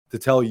to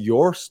tell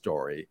your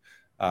story,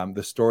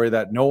 the story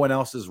that no one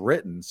else has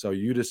written. So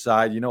you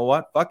decide, you know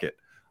what, fuck it.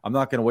 I'm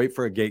not going to wait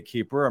for a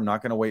gatekeeper. I'm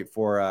not going to wait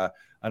for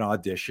an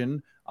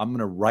audition. I'm going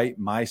to write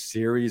my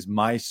series,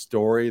 my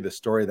story, the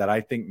story that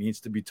I think needs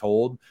to be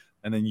told.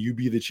 And then you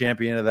be the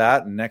champion of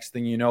that. And next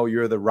thing you know,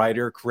 you're the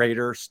writer,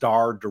 creator,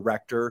 star,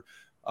 director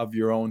of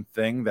your own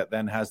thing that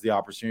then has the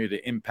opportunity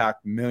to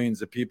impact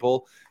millions of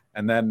people.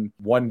 And then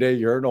one day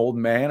you're an old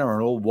man or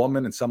an old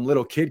woman and some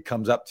little kid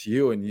comes up to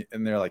you and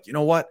they're like, you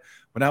know what?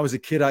 When I was a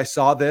kid, I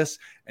saw this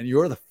and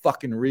you're the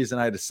fucking reason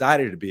I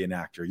decided to be an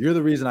actor. You're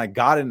the reason I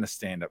got into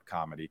stand-up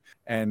comedy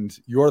and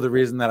you're the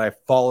reason that I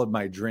followed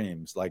my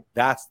dreams. Like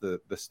that's the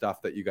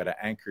stuff that you got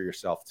to anchor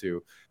yourself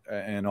to,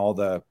 and all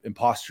the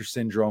imposter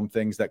syndrome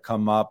things that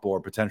come up,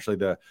 or potentially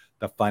the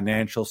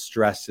financial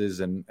stresses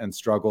and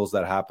struggles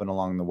that happen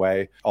along the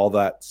way. All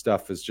that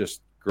stuff is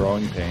just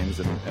growing pains,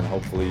 and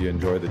hopefully you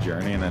enjoy the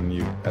journey. And then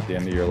you, at the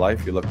end of your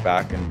life, you look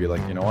back and be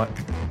like, you know what?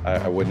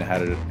 I wouldn't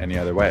have had it any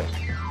other way.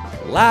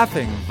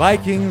 Laughing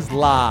Vikings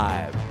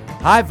Live.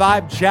 High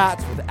vibe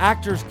chats with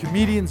actors,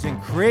 comedians,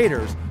 and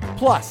creators,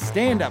 plus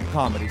stand-up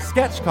comedy,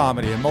 sketch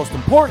comedy, and most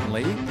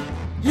importantly,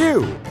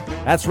 you.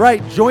 That's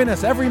right. Join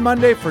us every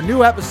Monday for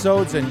new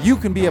episodes, and you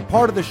can be a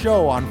part of the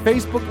show on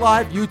Facebook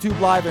Live, YouTube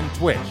Live, and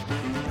Twitch.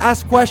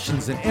 Ask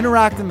questions and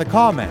interact in the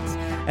comments.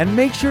 And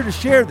make sure to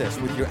share this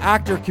with your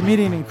actor,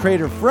 comedian, and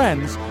creator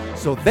friends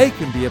so they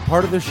can be a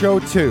part of the show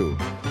too.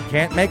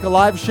 Can't make a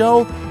live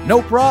show?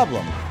 No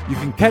problem. You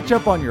can catch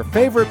up on your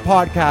favorite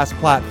podcast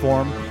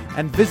platform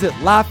and visit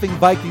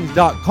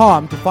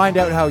laughingvikings.com to find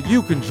out how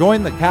you can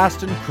join the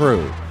cast and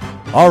crew.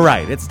 All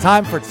right, it's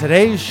time for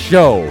today's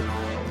show.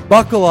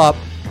 Buckle up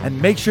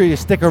and make sure you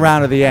stick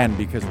around to the end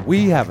because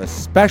we have a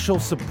special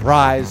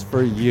surprise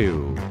for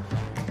you.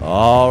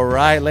 All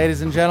right,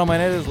 ladies and gentlemen,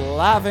 it is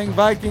Laughing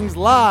Vikings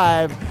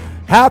Live.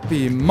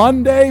 Happy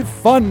Monday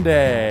Fun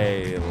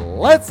Day.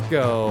 Let's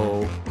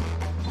go.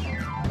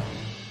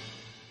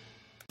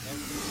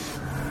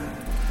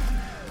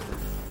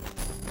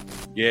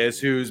 Guess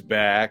who's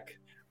back?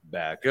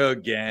 Back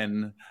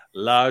again.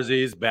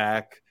 Larsy's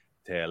back.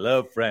 Tell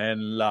a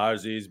friend.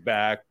 Larsy's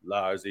back.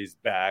 Larsy's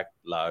back.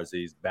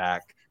 Larsy's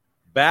back.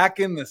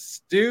 Back in the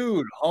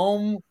stew.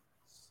 Home.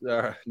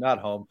 Not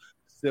home.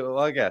 Well,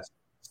 I guess.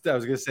 I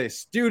was going to say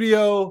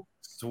studio.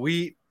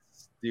 Sweet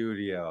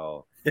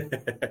studio.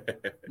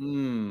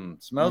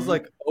 Smells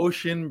like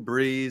ocean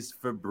breeze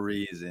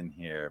Febreze in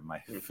here. My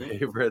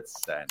favorite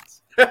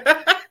scent.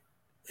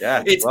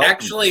 Yeah, it's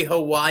actually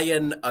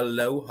Hawaiian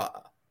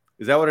Aloha.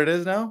 Is that what it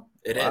is now?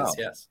 It is,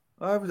 yes.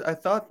 I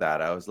thought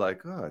that. I was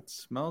like, oh, it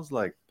smells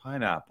like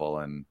pineapple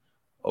and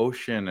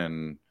ocean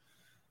and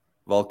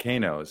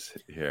volcanoes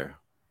here.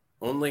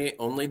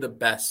 Only the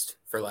best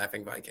for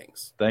Laughing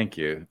Vikings. Thank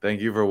you.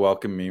 Thank you for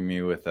welcoming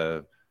me with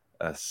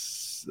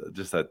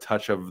just a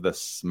touch of the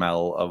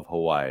smell of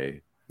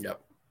Hawaii.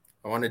 Yep.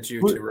 I wanted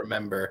you to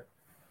remember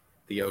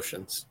the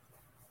oceans.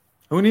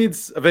 Who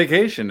needs a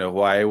vacation to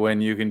Hawaii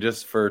when you can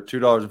just, for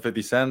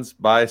 $2.50,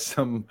 buy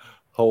some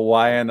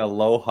Hawaiian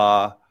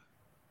Aloha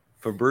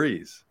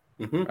Febreze,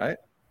 right?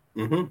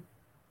 Mm-hmm.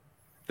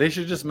 They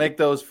should just make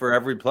those for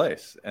every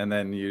place, and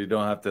then you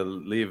don't have to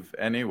leave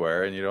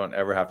anywhere, and you don't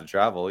ever have to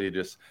travel. You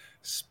just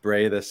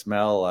spray the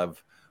smell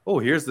of, oh,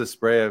 here's the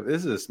spray of,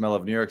 this is the smell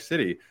of New York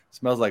City. It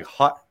smells like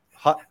hot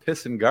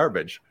piss and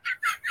garbage.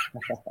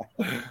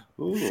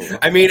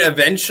 I mean,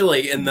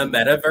 eventually in the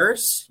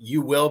metaverse,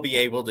 you will be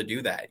able to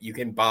do that. You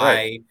can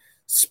buy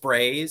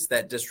sprays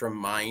that just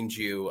remind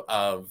you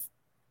of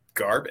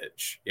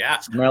garbage. Yeah.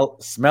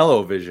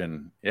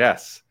 Smell-o-vision.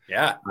 Yes.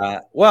 Yeah.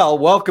 Well,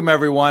 welcome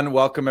everyone.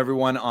 Welcome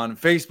everyone on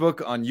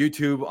Facebook, on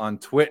YouTube, on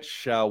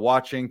Twitch,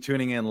 watching,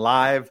 tuning in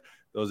live.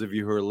 Those of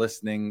you who are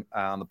listening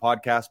on the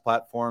podcast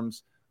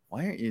platforms,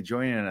 why aren't you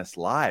joining us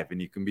live?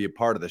 And you can be a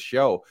part of the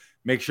show.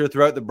 Make sure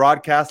throughout the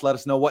broadcast, let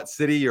us know what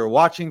city you're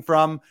watching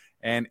from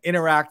and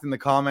interact in the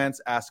comments,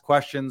 ask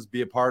questions,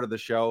 be a part of the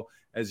show.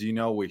 As you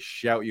know, we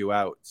shout you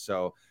out.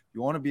 So if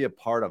you want to be a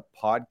part of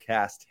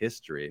podcast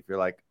history, if you're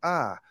like,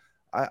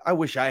 I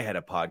wish I had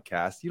a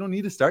podcast, you don't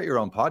need to start your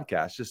own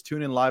podcast. Just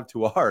tune in live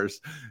to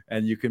ours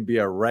and you can be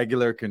a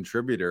regular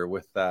contributor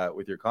with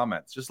your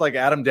comments. Just like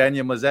Adam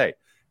Daniel Mazet.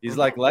 He's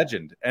like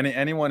legend.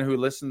 Anyone who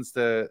listens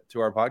to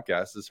our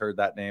podcast has heard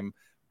that name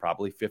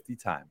probably 50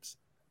 times.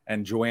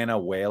 And Joanna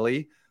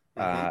Whaley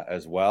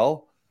as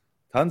well.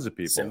 Tons of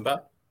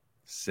people.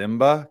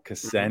 Simba,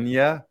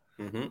 Ksenia.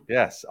 Mm-hmm.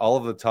 Yes, all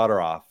of the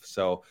Todorov.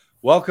 So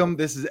welcome.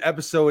 This is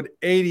episode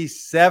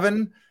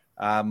 87.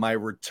 My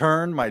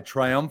return, my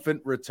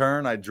triumphant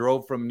return. I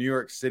drove from New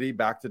York City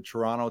back to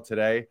Toronto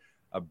today.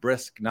 A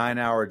brisk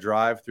 9-hour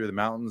drive through the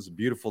mountains.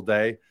 Beautiful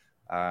day.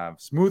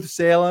 Smooth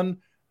sailing.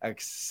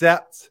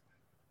 Except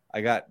I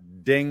got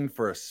dinged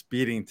for a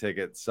speeding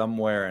ticket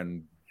somewhere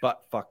in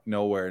buttfuck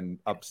nowhere in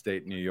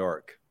upstate New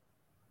York.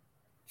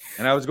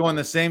 And I was going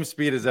the same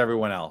speed as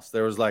everyone else.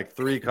 There was like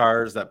 3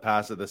 cars that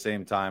passed at the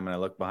same time, and I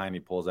look behind, he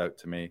pulls out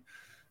to me.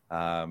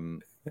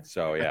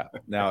 So yeah,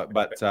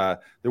 but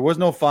there was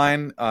no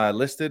fine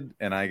listed,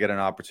 and I get an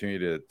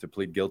opportunity to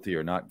plead guilty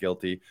or not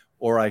guilty,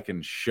 or I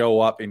can show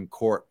up in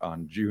court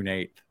on June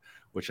 8th,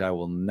 which I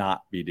will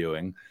not be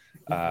doing.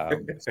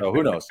 So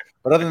who knows?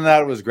 But other than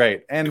that, it was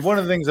great. And one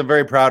of the things I'm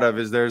very proud of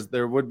is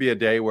there would be a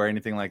day where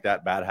anything like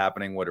that bad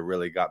happening would have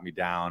really got me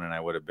down, and I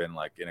would have been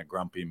like in a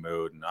grumpy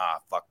mood and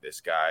fuck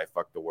this guy,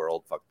 fuck the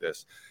world, fuck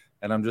this.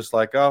 And I'm just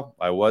like, oh,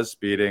 I was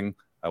speeding.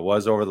 I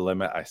was over the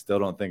limit. I still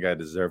don't think I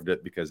deserved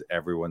it because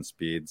everyone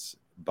speeds.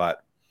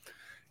 But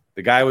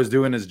the guy was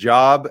doing his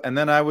job. And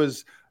then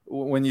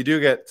when you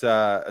do get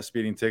a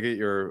speeding ticket,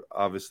 you're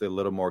obviously a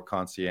little more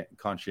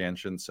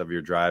conscientious of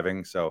your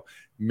driving. So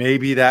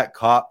maybe that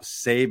cop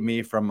saved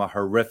me from a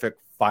horrific,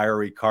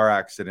 fiery car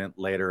accident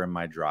later in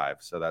my drive.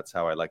 So that's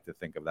how I like to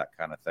think of that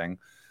kind of thing.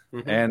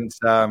 Mm-hmm.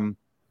 And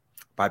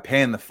by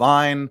paying the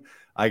fine,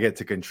 I get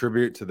to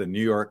contribute to the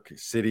New York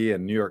City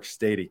and New York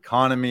State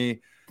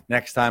economy.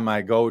 Next time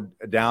I go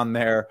down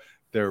there,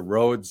 their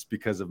roads,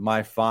 because of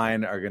my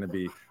fine, are going to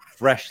be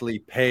freshly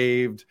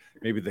paved.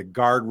 Maybe the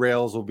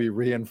guardrails will be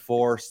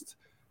reinforced.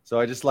 So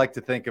I just like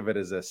to think of it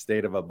as a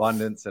state of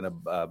abundance and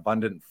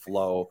abundant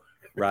flow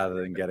rather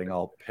than getting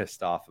all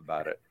pissed off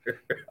about it,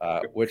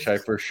 which I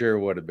for sure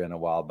would have been a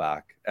while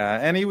back.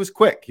 And he was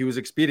quick. He was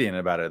expedient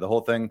about it. The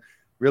whole thing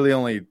really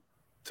only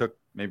took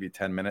maybe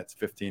 10 minutes,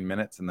 15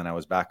 minutes, and then I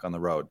was back on the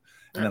road.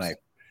 Nice. And then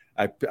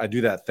I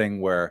do that thing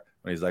where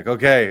when he's like,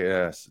 okay,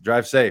 yes,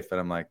 drive safe. And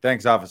I'm like,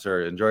 thanks,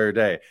 officer. Enjoy your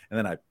day. And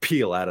then I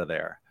peel out of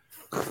there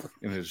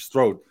and just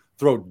throw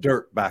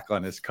dirt back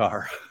on his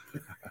car.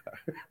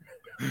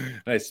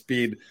 And I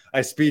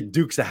speed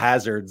Dukes of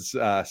Hazzards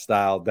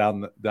style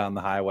down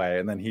the highway.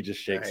 And then he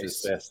just shakes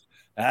his fist.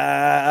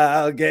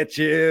 I'll get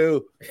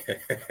you.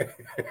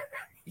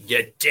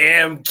 You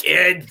damn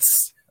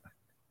kids.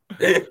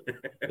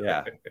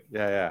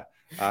 Yeah.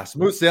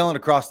 Smooth sailing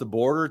across the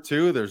border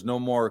too. There's no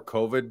more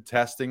COVID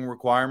testing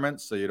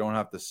requirements, so you don't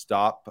have to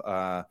stop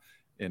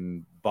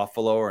in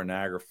Buffalo or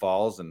Niagara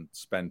Falls and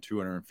spend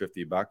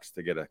 $250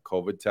 to get a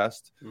COVID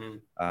test.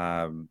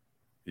 Mm-hmm.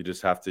 You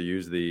just have to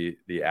use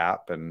the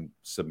app and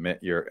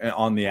submit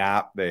on the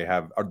app.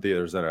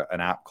 There's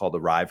an app called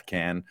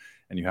ArriveCan,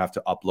 and you have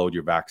to upload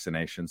your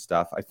vaccination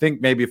stuff. I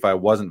think maybe if I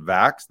wasn't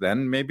vaxxed,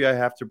 then maybe I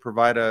have to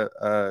provide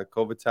a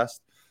COVID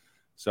test.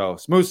 So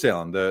smooth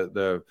sailing.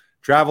 The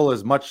travel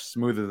is much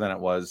smoother than it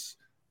was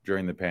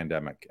during the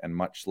pandemic and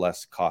much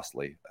less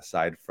costly,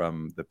 aside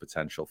from the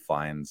potential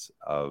fines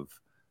of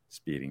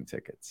speeding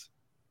tickets.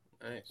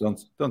 Nice.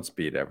 Don't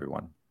speed,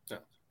 everyone. No,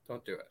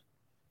 don't do it.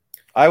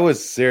 I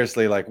was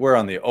seriously like, we're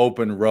on the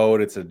open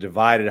road. It's a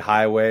divided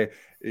highway.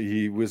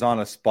 He was on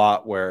a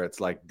spot where it's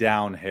like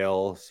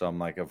downhill. So I'm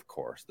like, of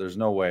course, there's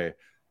no way.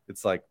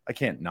 It's like, I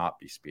can't not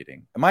be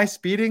speeding. Am I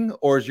speeding,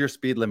 or is your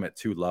speed limit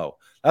too low?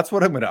 That's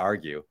what I'm going to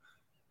argue.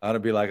 I'm going to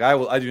be like,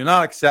 I do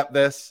not accept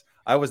this.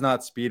 I was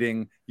not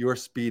speeding. Your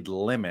speed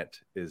limit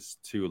is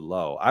too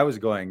low. I was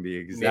going the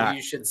exact. Maybe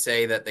you should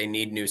say that they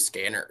need new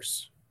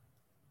scanners.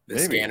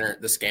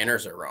 The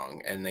scanners are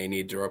wrong, and they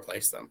need to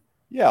replace them.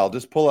 Yeah, I'll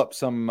just pull up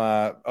some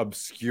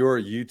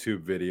obscure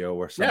YouTube video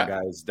where some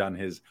guy's done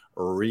his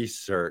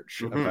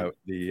research about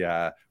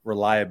the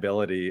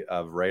reliability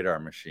of radar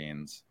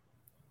machines.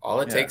 All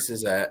it takes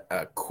is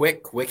a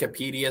quick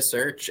Wikipedia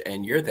search,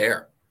 and you're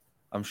there.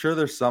 I'm sure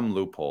there's some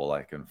loophole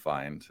I can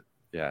find.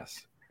 Yes.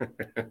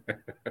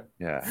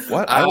 Yeah.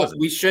 What?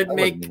 We should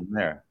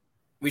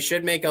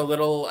make a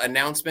little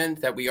announcement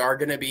that we are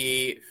going to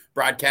be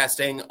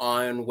broadcasting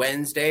on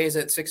Wednesdays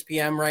at 6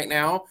 p.m. right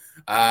now.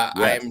 Yes.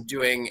 I am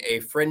doing a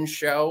Fringe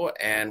show,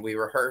 and we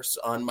rehearse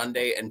on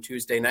Monday and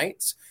Tuesday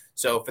nights.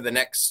 So for the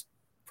next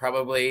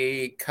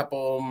probably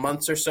couple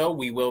months or so,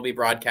 we will be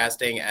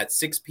broadcasting at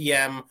 6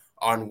 p.m.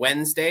 on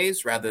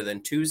Wednesdays rather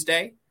than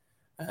Tuesday.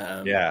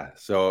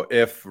 So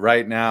if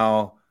right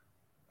now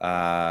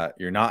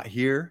you're not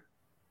here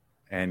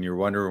and you're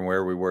wondering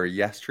where we were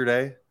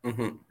yesterday,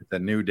 it's a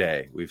new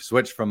day. We've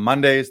switched from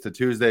Mondays to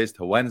Tuesdays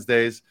to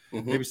Wednesdays.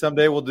 Maybe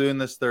someday we'll do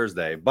this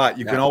Thursday, but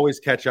you can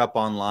always catch up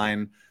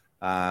online.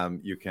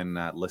 You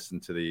can listen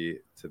to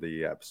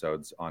the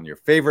episodes on your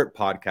favorite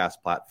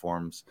podcast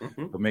platforms.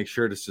 But make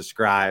sure to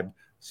subscribe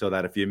so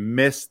that if you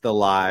miss the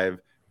live,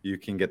 you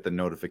can get the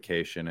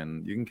notification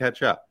and you can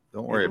catch up.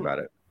 Don't worry about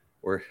it.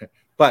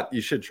 But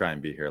you should try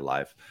and be here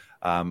live.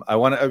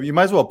 You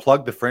might as well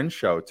plug the Fringe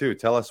show too.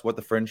 Tell us what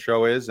the Fringe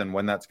show is and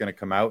when that's going to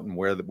come out and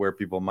where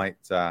people might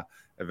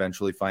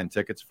eventually find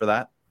tickets for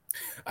that.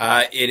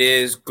 It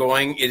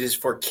is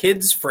for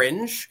Kids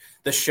Fringe.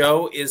 The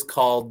show is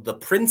called The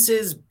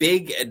Prince's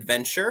Big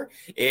Adventure.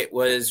 It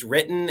was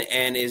written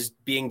and is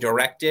being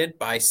directed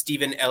by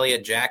Stephen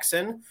Elliott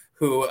Jackson,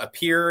 who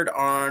appeared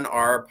on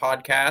our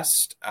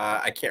podcast.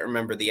 I can't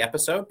remember the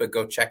episode, but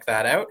go check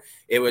that out.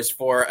 It was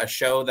for a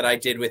show that I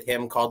did with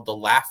him called The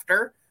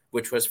Laughter,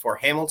 which was for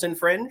Hamilton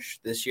Fringe.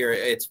 This year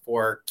it's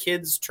for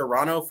Kids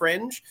Toronto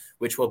Fringe,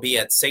 which will be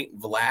at St.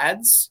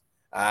 Vlad's,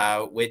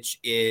 which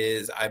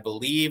is, I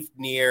believe,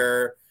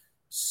 near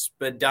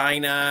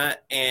Spadina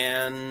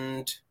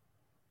and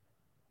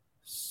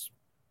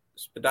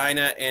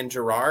Spadina and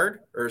Gerard,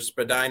 or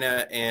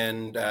Spadina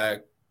and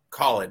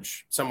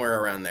College, somewhere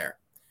around there.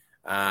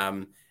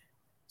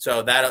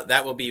 So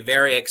that will be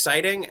very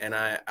exciting, and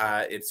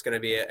it's going to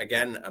be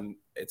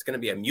it's going to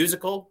be a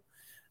musical,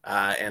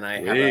 and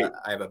I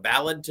have a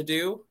ballad to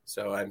do,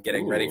 so I'm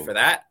getting ready for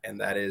that, and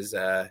that is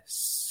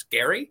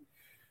scary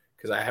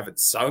because I haven't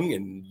sung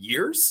in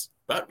years,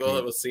 but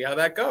we'll see how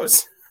that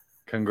goes.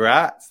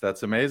 Congrats.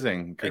 That's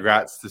amazing.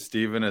 Congrats to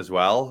Stephen as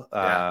well.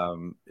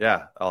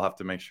 Yeah, I'll have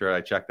to make sure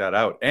I check that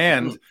out.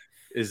 And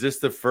is this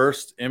the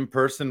first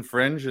in-person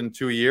Fringe in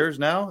 2 years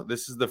now?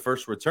 This is the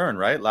first return,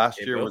 right?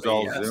 Last year was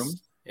all Zoom.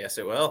 Yes,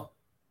 it will.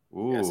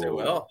 Ooh, yes, it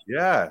will.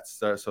 Yeah.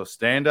 So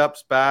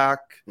stand-up's back.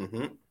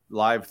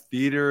 Live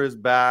theater is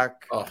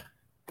back.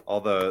 All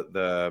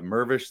the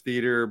Mirvish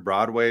Theater,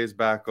 Broadway is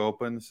back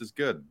open. This is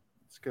good.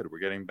 It's good. We're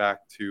getting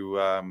back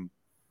to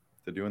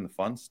doing the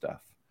fun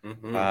stuff.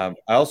 I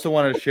also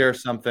wanted to share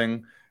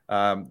something.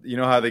 You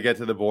know how they get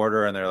to the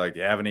border and they're like,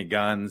 do you have any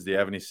guns? Do you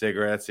have any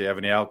cigarettes? Do you have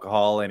any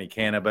alcohol, any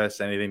cannabis,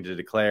 anything to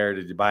declare?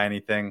 Did you buy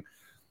anything?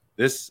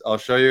 I'll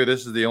show you.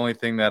 This is the only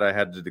thing that I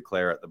had to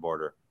declare at the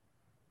border.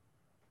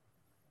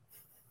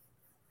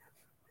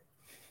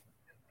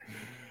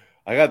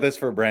 I got this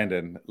for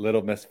Brandon,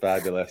 Little Miss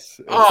Fabulous.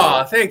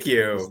 Thank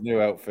you. His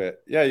new outfit.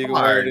 Yeah, you can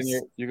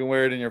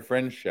wear it in your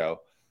Fringe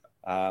show.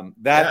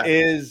 That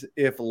is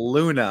if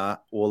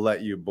Luna will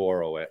let you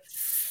borrow it.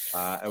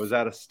 I was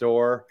at a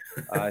store.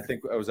 I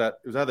think it was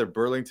either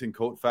Burlington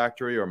Coat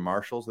Factory or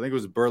Marshall's. I think it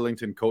was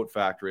Burlington Coat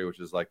Factory, which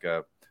is like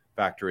a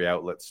factory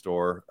outlet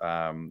store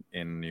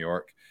in New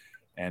York.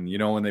 And you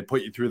know when they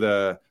put you through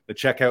the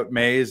checkout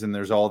maze and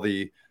there's all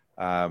the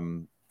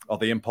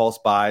impulse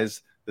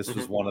buys. This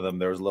was one of them.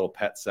 There was a little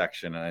pet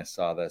section, and I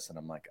saw this, and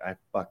I'm like, I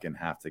fucking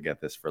have to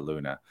get this for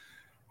Luna.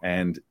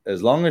 And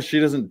as long as she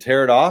doesn't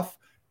tear it off,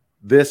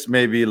 this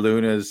may be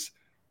Luna's.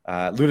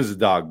 Luna's a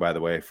dog, by the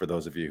way, for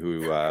those of you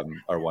who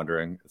are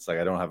wondering. It's like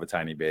I don't have a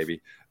tiny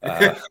baby.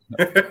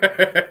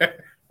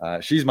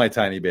 She's my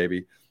tiny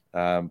baby.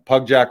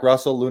 Pug Jack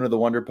Russell, Luna the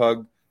Wonder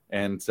Pug.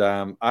 And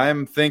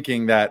I'm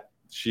thinking that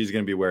she's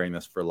going to be wearing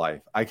this for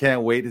life. I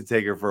can't wait to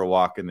take her for a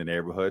walk in the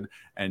neighborhood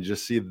and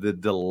just see the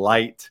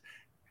delight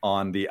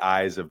on the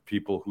eyes of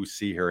people who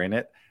see her in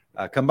it,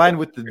 combined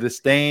with the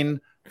disdain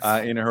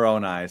in her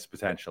own eyes,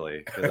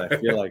 potentially. Because I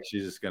feel like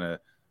she's just going to,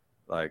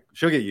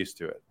 she'll get used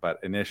to it. But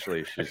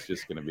initially, she's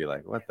just going to be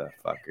like, what the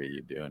fuck are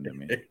you doing to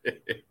me?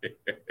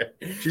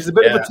 She's a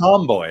bit of a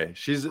tomboy.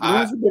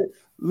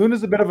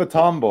 Luna's a bit of a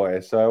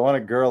tomboy, so I want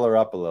to girl her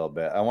up a little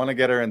bit. I want to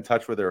get her in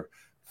touch with her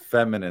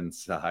feminine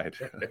side.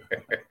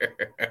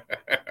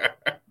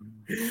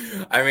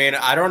 I mean,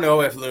 I don't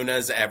know if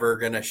Luna's ever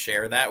going to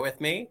share that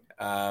with me.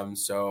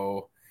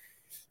 So,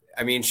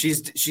 I mean,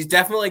 she's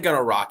definitely going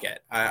to rock it.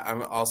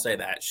 I'll say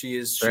that she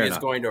is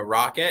going to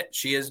rock it.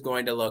 She is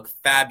going to look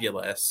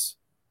fabulous,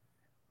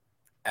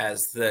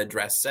 as the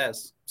dress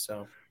says.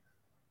 So,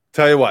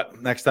 tell you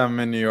what, next time I'm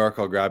in New York,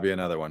 I'll grab you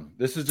another one.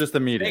 This is just a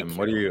medium.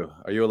 What are you?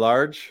 Are you a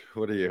large?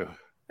 What are you?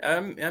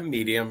 I'm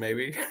medium,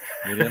 maybe.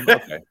 Medium.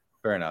 Okay,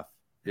 fair enough.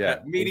 Yeah,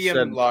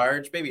 medium,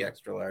 large, maybe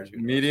extra large.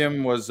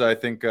 Medium was, I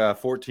think,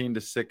 14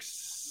 to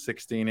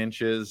 16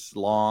 inches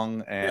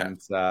long and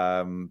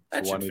 20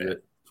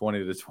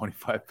 to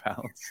 25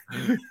 pounds.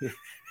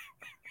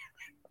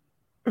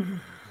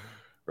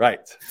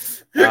 Right.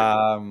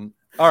 All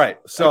right.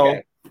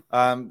 So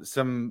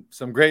some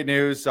great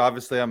news.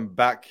 Obviously, I'm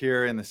back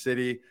here in the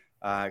city.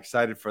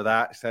 Excited for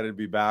that. Excited to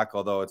be back,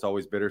 although it's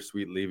always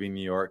bittersweet leaving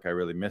New York. I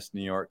really miss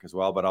New York as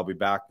well, but I'll be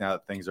back now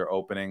that things are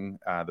opening.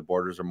 The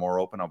borders are more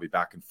open. I'll be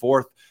back and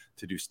forth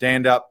to do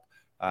stand-up,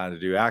 to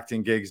do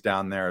acting gigs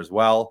down there as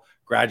well.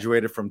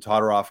 Graduated from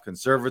Todorov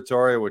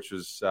Conservatory, which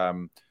was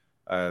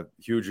a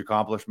huge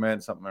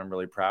accomplishment, something I'm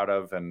really proud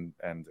of, and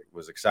it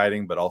was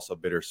exciting, but also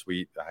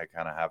bittersweet. I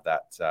kind of have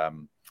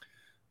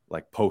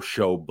that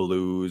post-show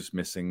blues,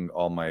 missing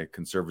all my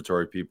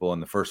conservatory people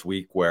in the first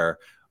week where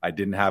I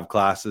didn't have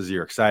classes.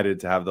 You're excited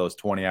to have those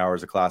 20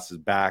 hours of classes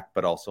back,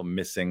 but also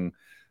missing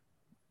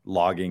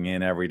logging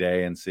in every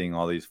day and seeing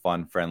all these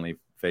fun, friendly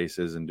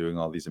faces and doing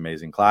all these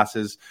amazing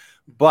classes.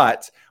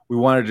 But we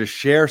wanted to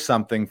share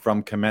something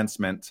from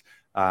commencement.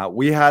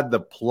 We had the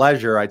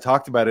pleasure, I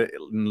talked about it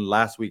in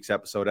last week's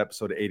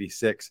episode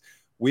 86.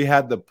 We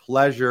had the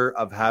pleasure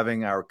of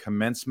having our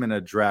commencement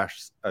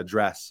address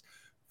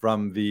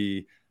from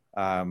the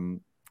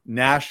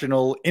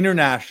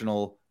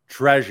international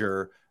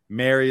treasure,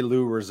 Mary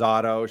Lou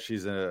Rosado.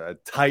 She's a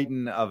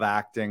titan of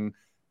acting,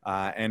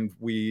 and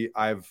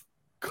I've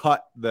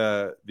cut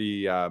the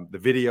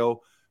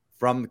video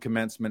from the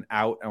commencement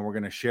out, and we're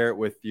going to share it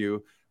with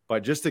you.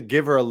 But just to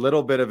give her a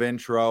little bit of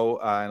intro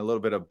and a little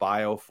bit of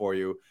bio for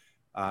you,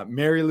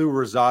 Mary Lou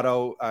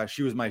Rosado,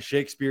 she was my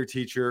Shakespeare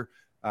teacher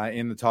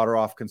in the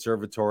Todorov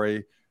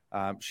Conservatory.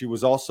 She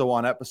was also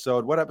on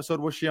what episode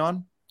was she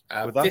on?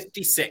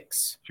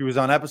 56. She was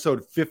on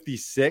episode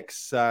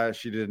 56.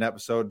 She did an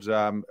episode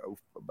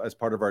as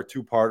part of our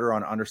two-parter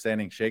on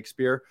understanding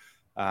Shakespeare.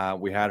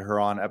 We had her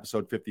on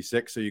episode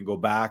 56, so you can go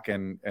back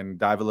and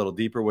dive a little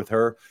deeper with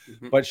her.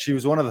 Mm-hmm. But she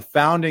was one of the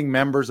founding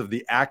members of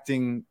the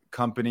acting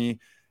company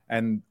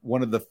and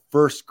one of the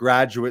first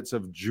graduates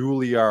of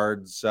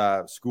Juilliard's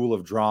School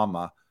of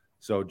Drama.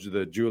 So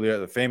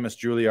the famous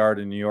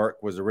Juilliard in New York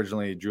was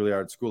originally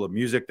Juilliard School of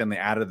Music. Then they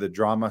added the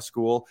drama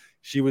school.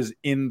 She was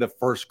in the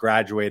first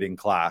graduating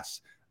class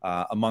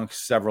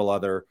amongst several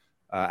other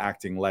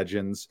acting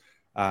legends.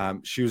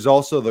 She was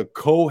also the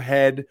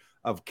co-head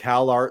of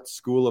CalArts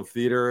School of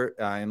Theater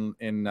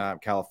in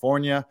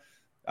California.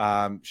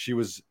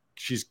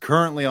 She's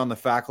currently on the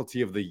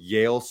faculty of the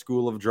Yale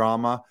School of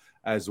Drama,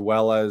 as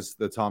well as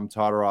the Tom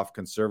Todoroff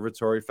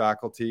Conservatory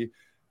faculty.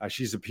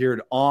 She's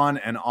appeared on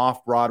and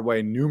off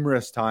Broadway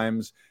numerous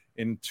times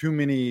in too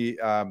many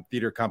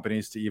theater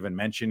companies to even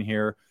mention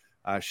here.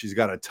 She's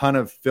got a ton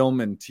of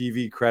film and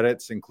TV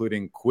credits,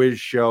 including Quiz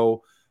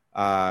Show.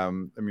 Let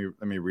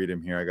me read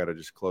him here. I got to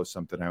just close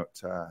something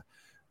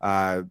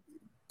out.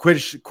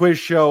 Quiz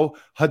Show,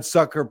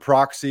 Hudsucker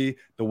Proxy,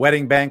 The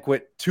Wedding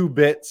Banquet, Two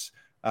Bits,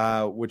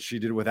 which she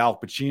did with Al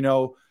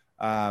Pacino.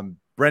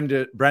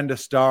 Brenda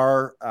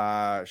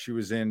Starr, she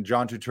was in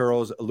John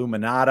Turturro's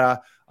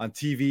Illuminata. On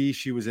TV,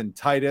 she was in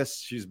Titus.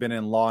 She's been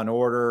in Law and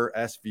Order,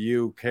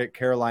 SVU,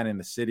 Caroline in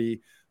the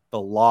City, The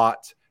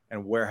Lot,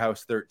 and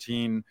Warehouse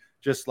 13.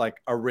 Just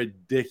like a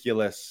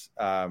ridiculous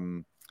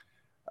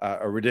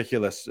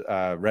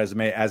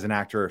resume as an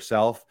actor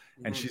herself.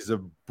 Mm-hmm. And she's a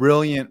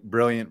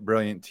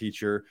brilliant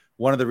teacher.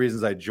 One of the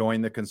reasons I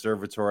joined the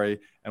conservatory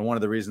and one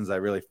of the reasons I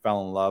really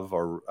fell in love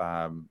or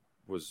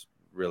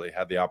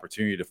had the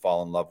opportunity to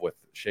fall in love with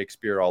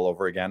Shakespeare all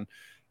over again.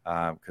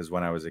 Because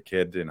when I was a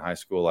kid in high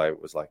school, I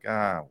was like,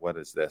 what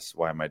is this?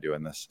 Why am I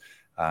doing this?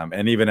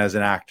 And even as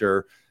an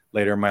actor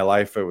later in my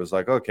life, it was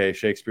like, okay,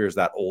 Shakespeare's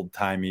those old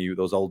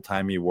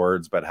timey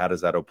words, but how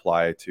does that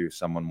apply to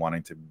someone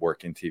wanting to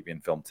work in TV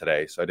and film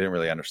today? So I didn't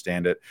really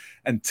understand it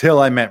until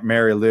I met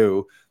Mary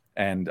Lou,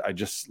 and I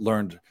just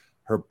learned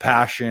her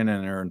passion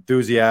and her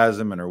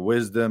enthusiasm and her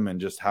wisdom and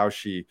just how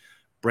she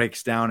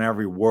breaks down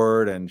every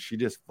word, and she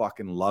just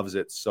fucking loves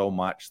it so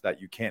much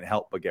that you can't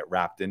help but get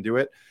wrapped into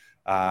it.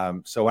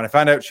 So when I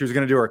found out she was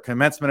going to do her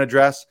commencement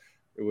address,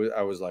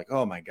 I was like,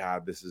 oh my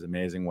God, this is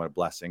amazing. What a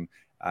blessing.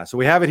 So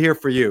we have it here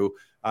for you.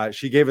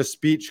 She gave a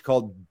speech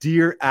called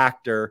Dear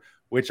Actor,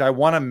 which I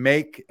want to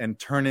make and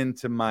turn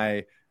into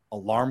my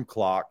alarm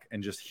clock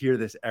and just hear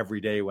this every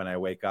day when I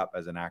wake up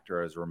as an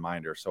actor as a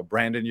reminder. So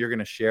Brandon, you're going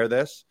to share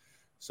this.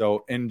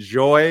 So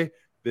enjoy.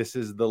 This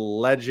is the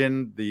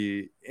legend,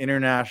 the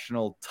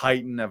international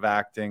titan of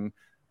acting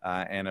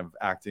and of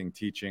acting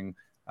teaching,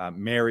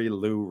 Mary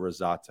Lou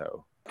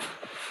Rosato.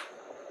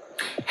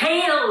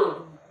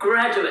 Hail,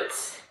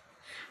 graduates,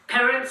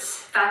 parents,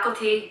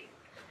 faculty,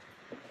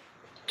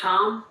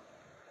 Tom,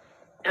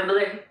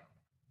 Emily,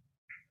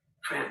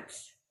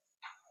 friends.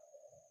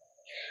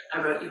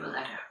 I wrote you a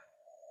letter.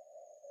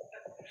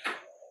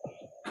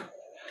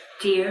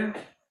 Dear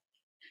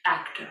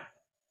actor,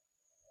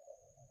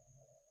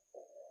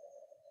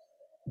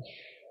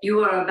 you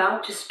are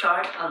about to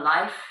start a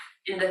life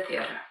in the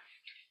theater.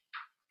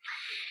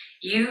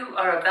 You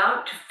are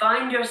about to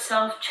find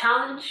yourself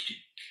challenged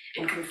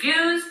and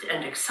confused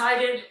and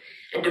excited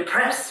and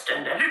depressed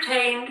and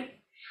entertained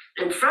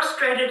and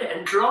frustrated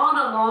and drawn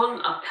along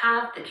a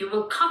path that you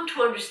will come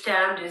to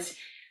understand is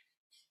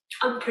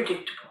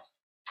unpredictable.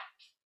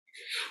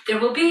 There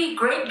will be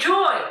great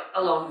joy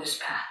along this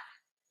path,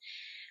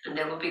 and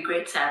there will be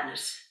great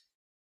sadness.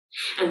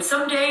 And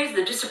some days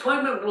the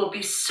disappointment will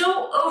be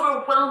so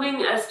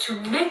overwhelming as to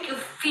make you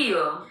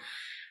feel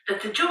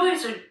that the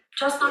joys are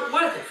just not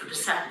worth it for the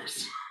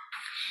sadness.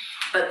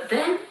 But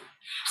then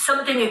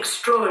something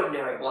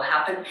extraordinary will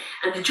happen,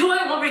 and the joy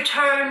will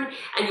return,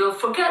 and you'll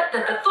forget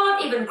that the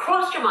thought even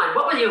crossed your mind.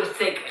 What were you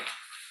thinking?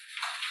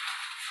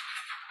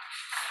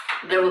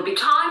 There will be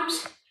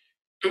times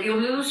that you'll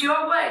lose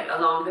your way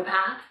along the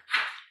path,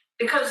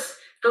 because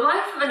the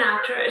life of an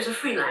actor is a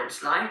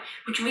freelance life,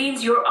 which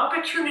means your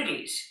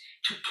opportunities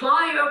to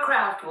ply your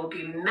craft will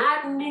be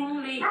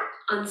maddeningly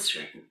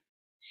uncertain.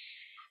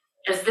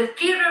 As the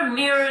theater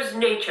mirrors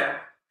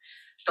nature,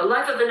 the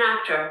life of an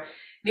actor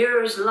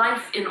mirrors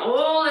life in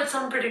all its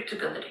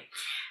unpredictability.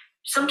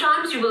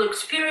 Sometimes you will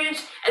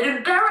experience an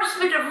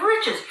embarrassment of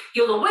riches.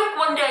 You'll awake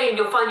one day and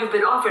you'll find you've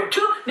been offered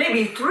 2,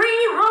 maybe 3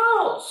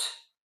 roles.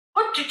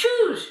 What to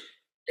choose?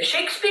 The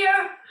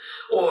Shakespeare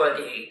or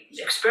the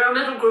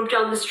experimental group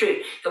down the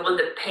street? The one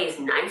that pays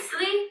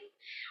nicely?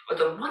 Or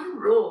the one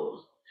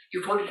role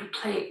you've wanted to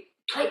play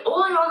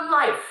all your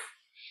life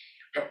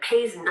that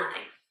pays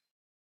nothing?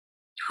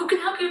 Who can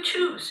help you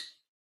choose?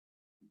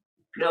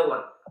 No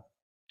one.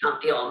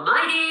 Not the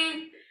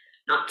Almighty,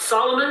 not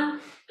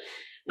Solomon,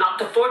 not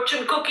the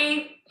fortune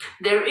cookie.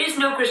 There is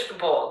no crystal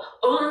ball,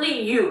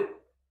 only you,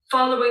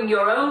 following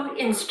your own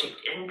instinct.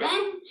 And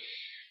then,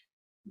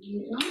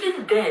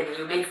 even then,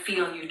 you may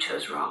feel you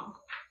chose wrong.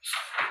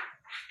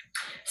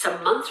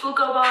 Some months will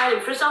go by,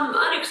 and for some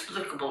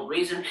inexplicable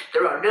reason,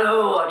 there are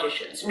no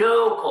auditions,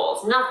 no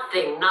calls,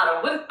 nothing, not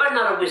a whimper,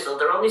 not a whistle.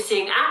 They're only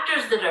seeing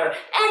actors that are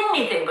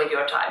anything but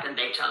your type, and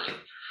they tell you.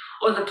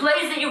 Or the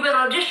plays that you've been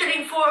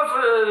auditioning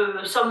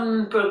for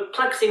some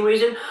perplexing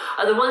reason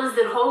are the ones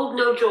that hold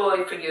no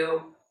joy for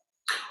you.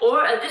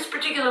 Or at this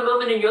particular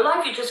moment in your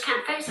life, you just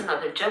can't face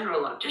another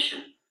general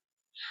audition.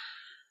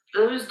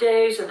 Those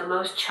days are the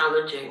most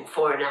challenging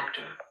for an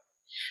actor.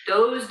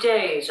 Those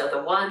days are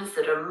the ones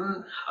that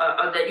are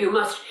that you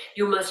must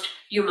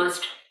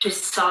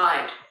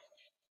decide.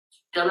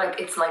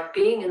 It's like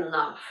being in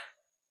love.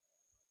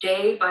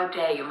 Day by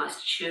day, you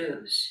must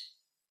choose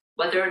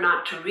whether or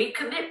not to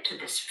recommit to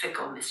this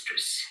fickle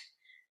mistress,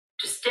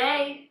 to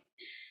stay,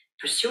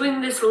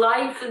 pursuing this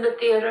life in the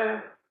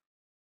theater,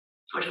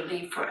 or to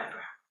leave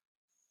forever.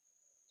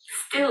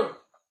 Still,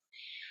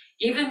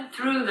 even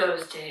through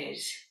those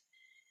days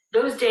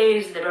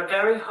that are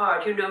very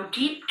hard, you know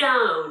deep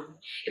down,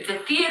 if the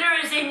theater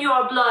is in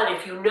your blood,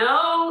 if you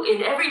know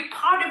in every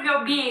part of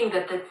your being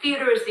that the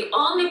theater is the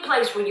only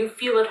place where you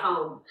feel at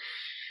home,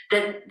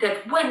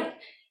 that when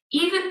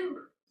even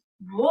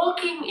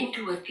walking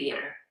into a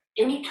theater,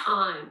 any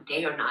time,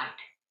 day or night,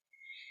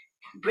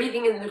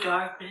 breathing in the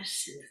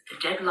darkness and the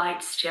dead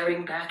light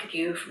staring back at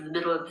you from the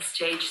middle of the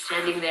stage,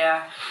 standing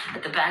there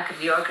at the back of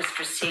the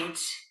orchestra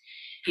seats,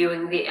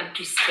 viewing the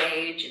empty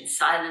stage in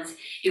silence,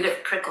 you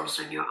get prickles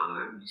on your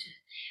arms,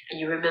 and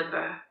you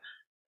remember,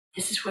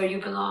 this is where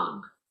you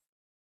belong.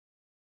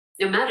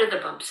 No matter the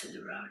bumps in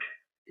the road,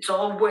 it's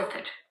all worth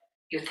it,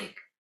 you think,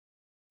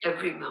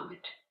 every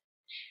moment.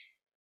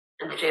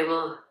 And the day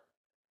will,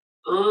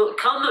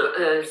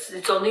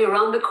 it's only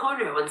around the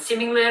corner, when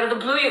seemingly out of the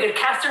blue you get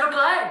cast in a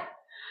play.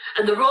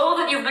 And the role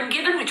that you've been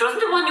given, which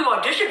wasn't the one you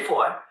auditioned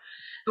for,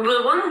 the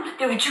one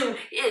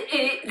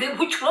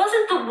which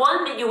wasn't the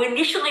one that you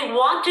initially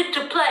wanted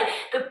to play.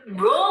 The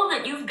role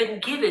that you've been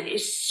given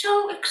is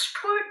so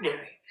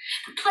extraordinary.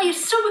 The play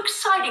is so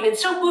exciting and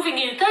so moving,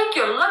 and you thank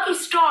your lucky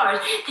stars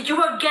that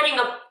you are getting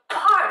a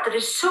part that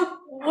is so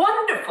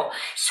wonderful,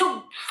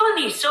 so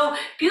funny, so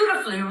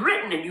beautifully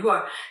written, and you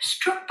are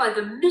struck by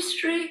the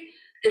mystery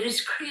that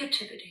is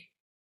creativity.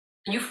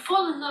 And you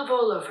fall in love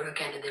all over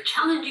again, and the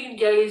challenging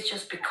days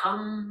just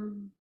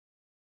become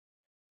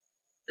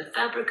the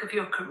fabric of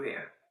your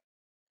career.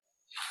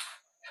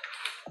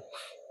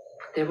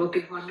 There will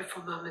be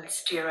wonderful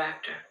moments, dear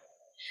actor,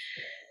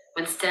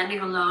 when standing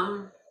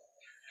alone,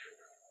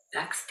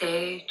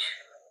 backstage,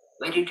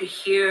 waiting to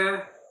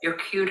hear your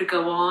cue to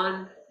go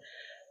on,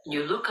 and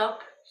you look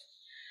up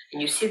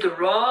and you see the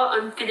raw,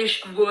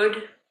 unfinished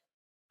wood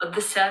of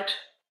the set,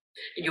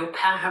 and you'll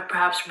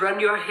perhaps run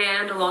your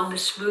hand along the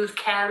smooth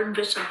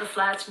canvas of the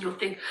flats, and you'll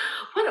think,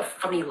 what a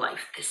funny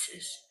life this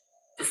is.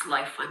 This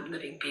life I'm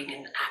living, being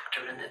an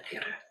actor in the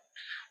theater.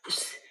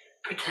 This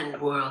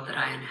pretend world that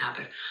I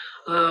inhabit.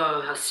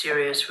 Oh, how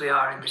serious we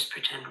are in this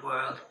pretend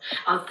world.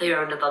 Out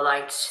there under the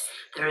lights,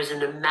 there is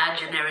an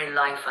imaginary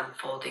life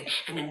unfolding,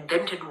 an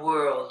invented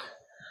world,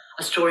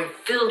 a story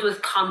filled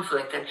with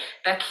conflict, and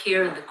back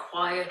here in the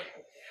quiet,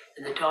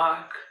 in the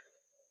dark,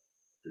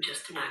 I'm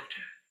just an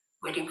actor,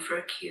 waiting for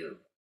a cue,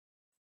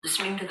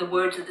 listening to the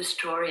words of the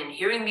story and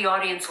hearing the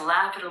audience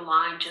laugh at a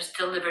line just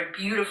delivered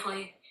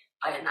beautifully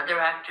by another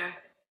actor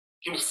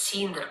in a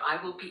scene that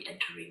I will be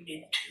entering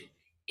into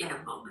in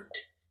a moment.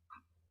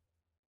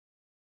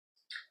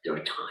 There are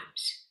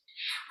times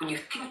when you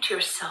think to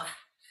yourself,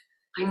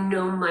 I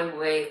know my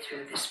way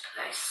through this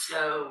play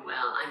so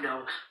well. I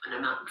know when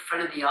I'm out in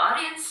front of the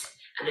audience,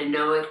 and I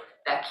know it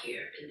back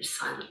here in the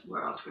silent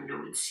world where no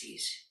one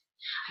sees.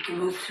 I can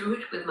move through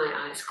it with my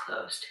eyes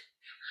closed.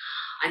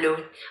 I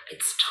know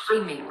it's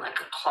timing like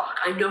a clock.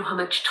 I know how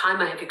much time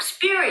I have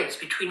experienced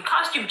between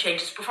costume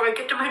changes before I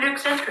get to my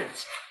next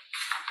entrance.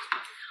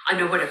 I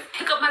know where to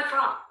pick up my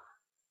prop.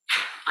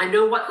 I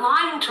know what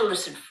line to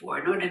listen for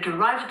in order to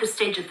arrive at the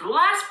stage at the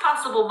last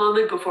possible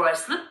moment before I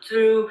slip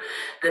through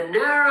the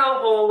narrow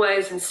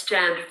hallways and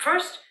stand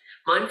first,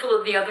 mindful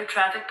of the other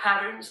traffic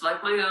patterns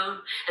like my own,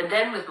 and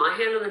then with my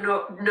hand on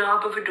the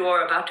knob of a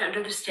door about to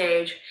enter the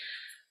stage,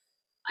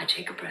 I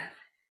take a breath.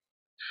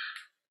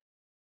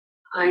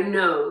 I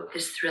know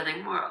this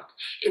thrilling world.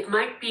 It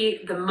might be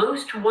the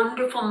most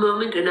wonderful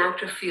moment an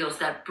actor feels,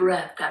 that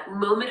breath, that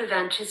moment of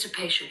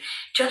anticipation,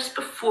 just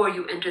before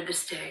you enter the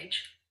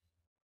stage.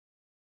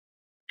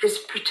 This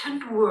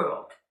pretend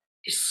world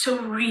is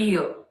so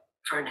real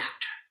for an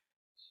actor.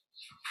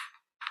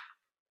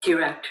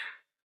 Dear actor,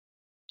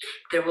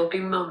 there will be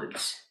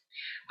moments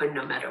when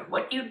no matter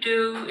what you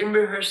do in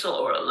rehearsal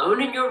or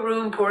alone in your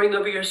room poring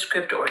over your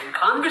script or in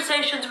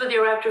conversations with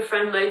your actor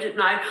friend late at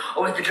night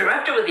or with the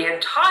director with the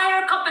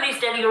entire company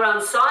standing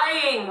around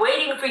sighing,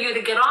 waiting for you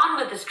to get on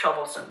with this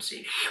troublesome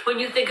scene, when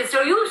you think it's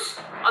no use,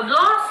 I'm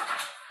lost,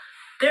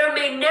 there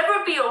may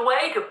never be a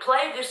way to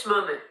play this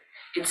moment.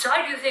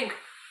 Inside you think,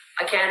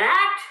 I can't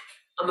act,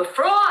 I'm a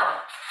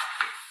fraud.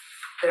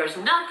 There's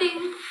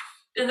nothing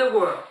in the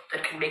world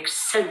that can make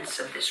sense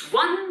of this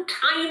one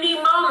tiny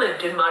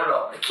moment in my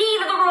role, the key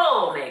to the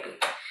role maybe.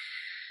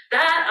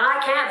 That I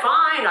can't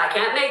find mind I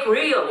can't make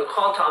real. You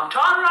call Tom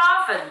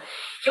Todoroff and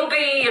he'll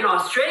be in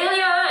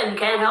Australia and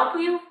can't help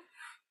you.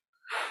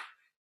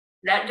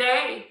 That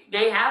day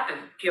may happen,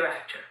 dear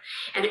actor,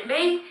 and it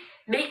may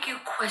make you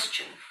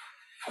question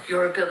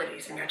your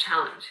abilities and your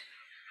talent,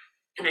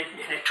 and it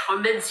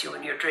torments you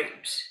in your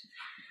dreams.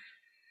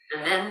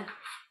 And then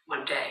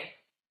one day,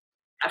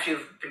 after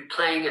you've been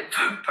playing it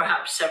for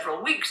perhaps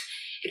several weeks,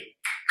 it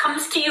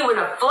comes to you in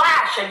a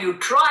flash and you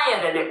try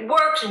it and it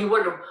works and you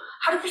wonder,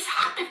 how did this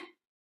happen?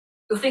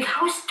 You'll think,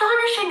 how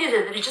astonishing is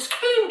it that it just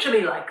came to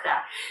me like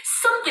that?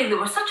 Something that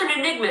was such an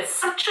enigma,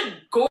 such a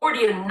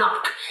Gordian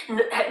knot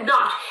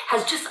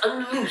has just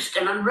unloosed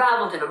and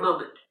unraveled in a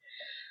moment.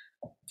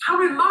 How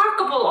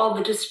remarkable all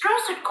the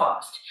distress it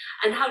caused,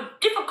 and how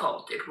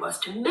difficult it was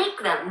to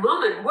make that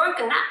moment work,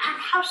 and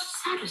how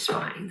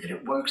satisfying that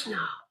it works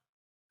now.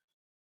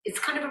 It's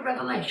kind of a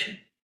revelation,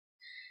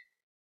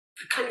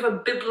 kind of a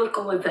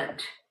biblical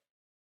event,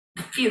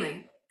 the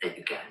feeling that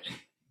you get.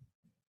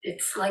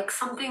 It's like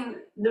something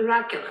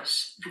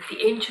miraculous that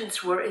the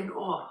ancients were in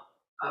awe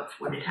of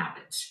when it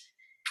happens.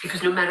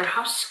 Because no matter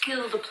how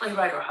skilled the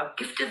playwright or how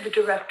gifted the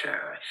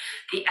director,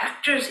 the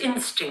actor's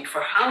instinct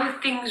for how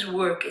things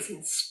work is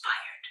inspired.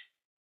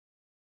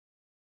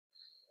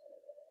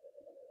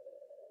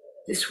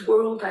 This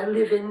world I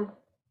live in,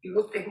 you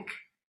will think,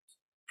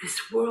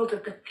 this world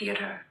of the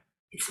theater,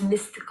 it's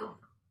mystical,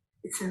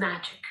 it's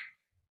magic.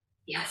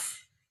 Yes,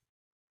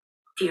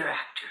 dear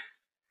actor,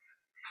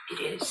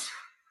 it is.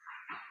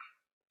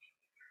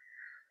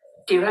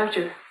 Dear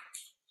actor,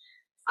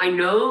 I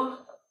know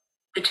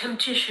the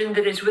temptation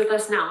that is with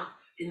us now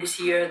in this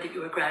year that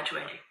you are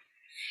graduating.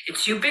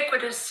 It's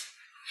ubiquitous.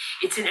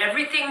 It's in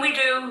everything we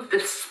do.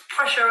 This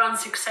pressure on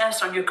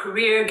success, on your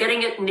career,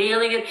 getting it,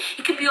 nailing it,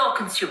 it can be all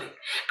consuming.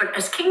 But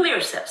as King Lear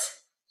says,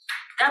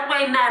 that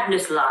way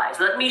madness lies.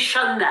 Let me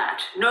shun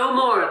that. No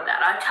more of that.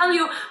 I tell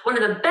you,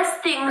 one of the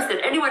best things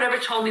that anyone ever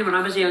told me when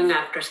I was a young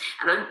actress,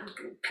 and I'm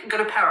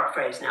going to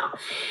paraphrase now,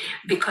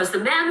 because the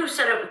man who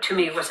said it to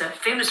me was a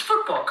famous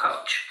football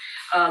coach,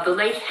 the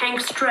late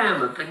Hank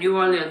Stram of the New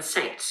Orleans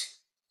Saints.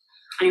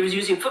 And he was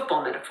using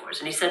football metaphors.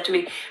 And he said to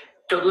me,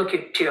 don't look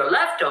to your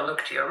left, don't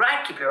look to your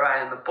right, keep your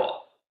eye on the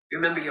ball.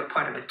 Remember, you're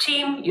part of a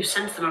team, you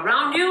sense them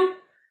around you,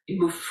 you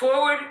move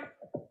forward,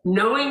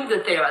 knowing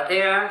that they are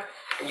there,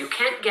 and you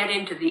can't get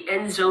into the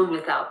end zone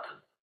without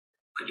them.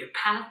 But your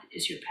path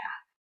is your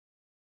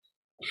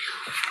path.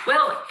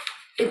 Well,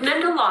 it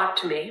meant a lot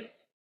to me,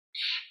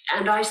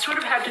 and I sort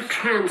of had to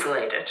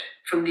translate it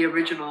from the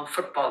original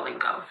football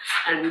lingo.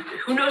 And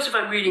who knows if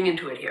I'm reading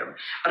into it here,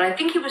 but I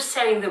think he was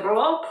saying that we're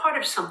all part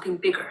of something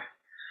bigger,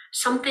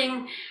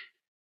 something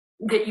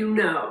that you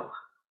know.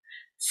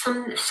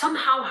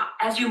 Somehow,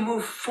 as you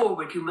move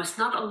forward, you must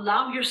not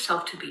allow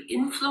yourself to be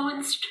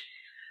influenced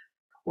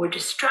or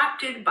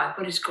distracted by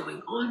what is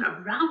going on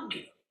around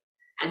you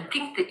and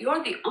think that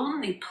you're the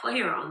only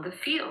player on the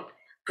field,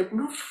 but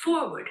move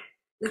forward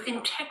with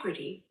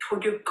integrity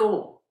toward your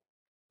goal,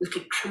 with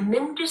the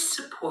tremendous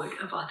support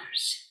of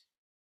others.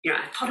 You know,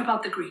 I thought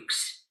about the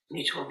Greeks when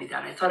he told me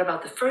that. I thought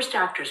about the first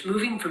actors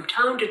moving from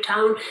town to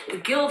town, the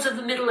guilds of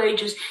the Middle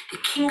Ages, the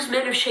king's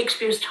men of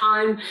Shakespeare's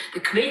time,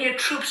 the commedia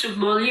troupes of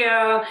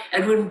Moliere,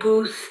 Edwin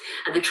Booth,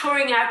 and the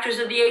touring actors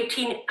of the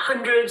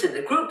 1800s, and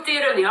the group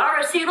theater, and the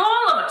RSC, and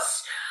all of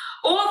us.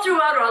 All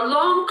throughout our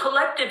long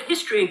collective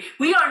history,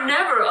 we are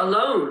never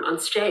alone on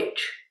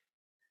stage.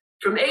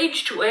 From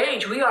age to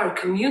age, we are a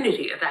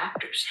community of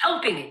actors,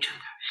 helping each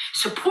other,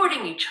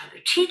 supporting each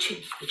other, teaching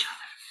each other.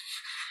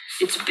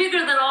 It's bigger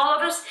than all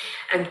of us,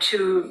 and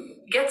to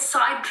get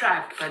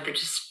sidetracked by the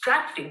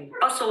distracting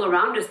bustle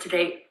around us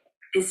today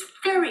is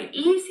very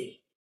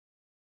easy.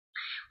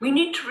 We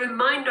need to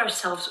remind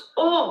ourselves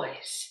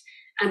always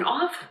and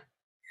often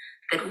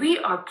that we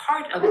are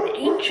part of an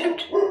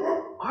ancient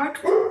art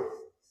form,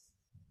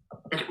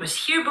 that it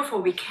was here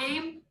before we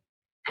came,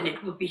 and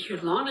it will be here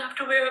long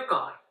after we are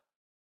gone.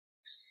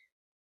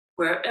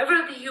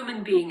 Wherever the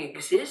human being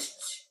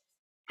exists,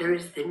 there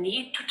is the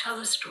need to tell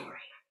a story.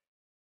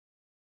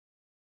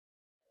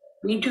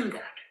 We do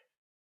that,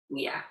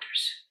 we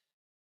actors.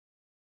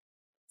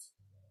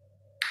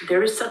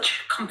 There is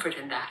such comfort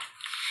in that.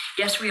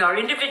 Yes, we are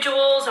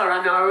individuals, are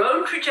on our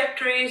own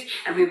trajectories,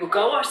 and we will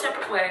go our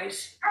separate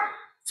ways.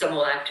 Some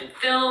will act in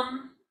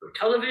film or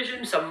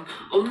television, some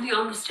only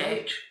on the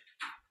stage.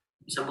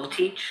 Some will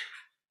teach,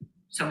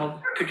 some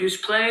will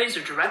produce plays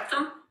or direct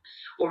them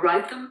or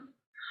write them.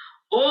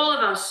 All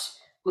of us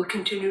will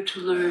continue to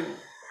learn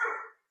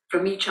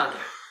from each other,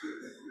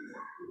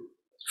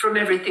 from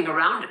everything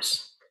around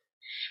us,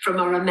 from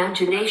our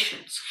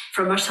imaginations,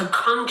 from our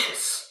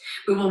subconscious.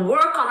 We will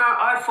work on our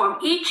art form,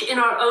 each in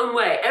our own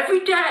way.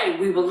 Every day,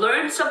 we will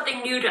learn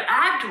something new to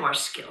add to our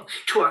skill,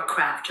 to our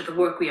craft, to the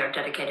work we are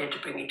dedicated to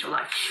bringing to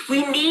life.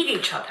 We need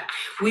each other.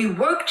 We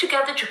work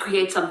together to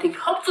create something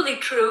hopefully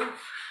true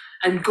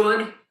and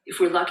good if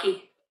we're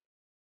lucky,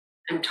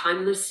 and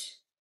timeless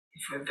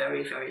if we're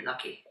very, very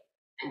lucky,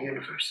 and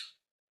universal.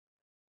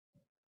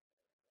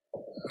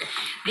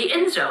 The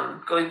end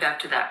zone, going back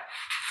to that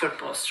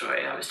football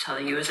story I was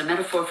telling you, is a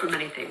metaphor for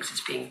many things.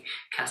 It's being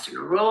cast in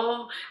a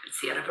role,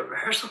 it's the end of a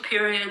rehearsal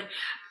period,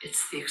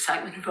 it's the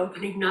excitement of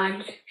opening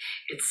night,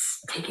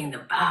 it's taking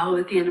the bow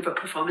at the end of a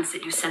performance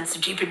that you sense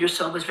deep in your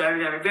soul was very,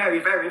 very, very,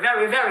 very,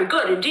 very, very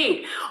good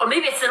indeed. Or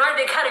maybe it's the night of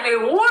the Academy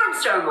Award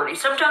ceremony,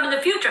 sometime in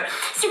the future,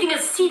 sitting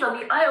a seat on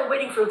the aisle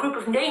waiting for a group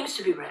of names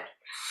to be read.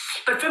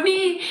 But for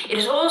me, it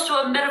is also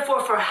a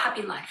metaphor for a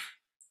happy life.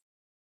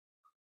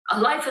 A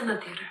life in the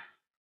theater.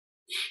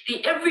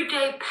 The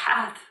everyday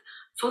path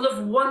full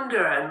of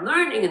wonder and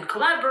learning and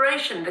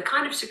collaboration, the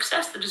kind of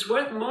success that is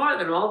worth more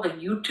than all the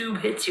YouTube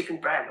hits you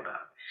can brag about.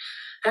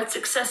 That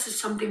success is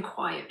something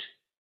quiet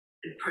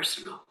and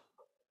personal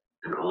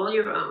and all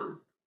your own.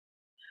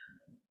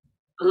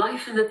 A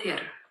life in the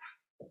theater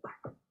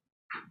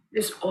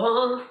is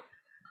all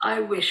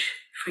I wish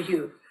for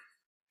you,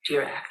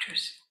 dear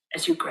actors,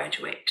 as you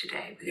graduate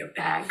today with your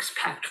bags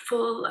packed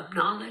full of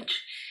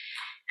knowledge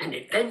and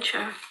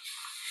adventure.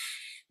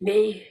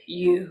 May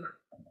you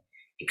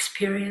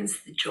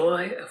experience the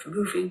joy of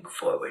moving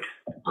forward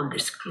on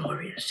this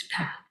glorious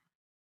path.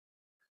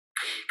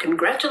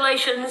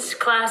 Congratulations,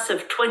 class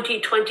of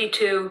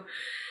 2022,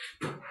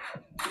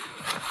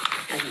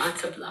 and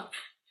lots of love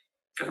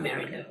from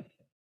Mary Lou.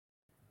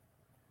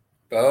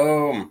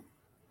 Boom.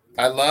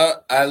 I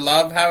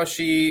love how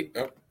she.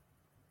 Oh,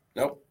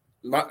 nope.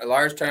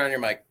 Lars, turn on your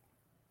mic.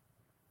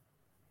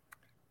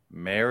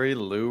 Mary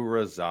Lou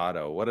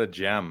Rosado. What a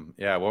gem.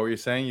 Yeah. What were you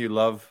saying? You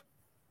love?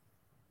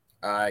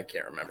 I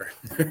can't remember.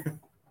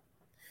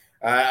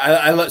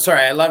 I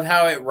love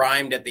how it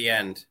rhymed at the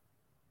end.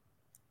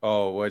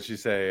 Oh, what'd she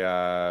say?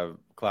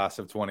 Class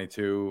of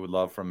 22,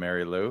 love from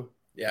Mary Lou.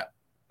 Yeah.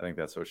 I think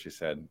that's what she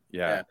said.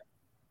 Yeah.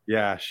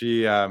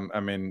 She, I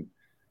mean,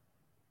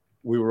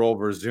 we were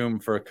over Zoom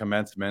for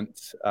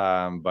commencement,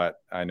 but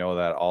I know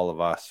that all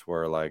of us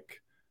were like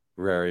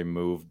very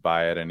moved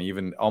by it. And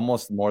even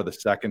almost more the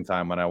second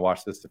time when I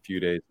watched this a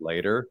few days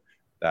later,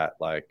 that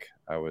like,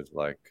 I was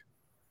like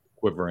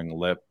quivering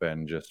lip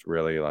and just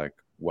really like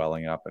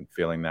welling up and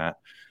feeling that.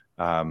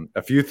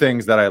 A few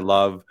things that I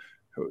love,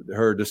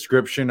 her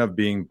description of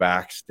being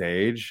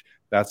backstage.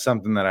 That's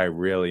something that I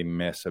really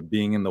miss, of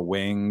being in the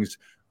wings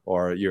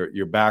or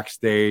you're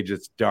backstage.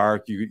 It's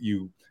dark.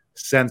 You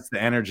sense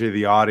the energy of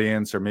the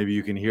audience, or maybe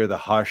you can hear the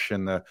hush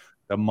and the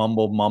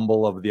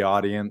mumble of the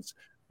audience,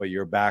 but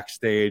you're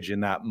backstage in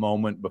that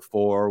moment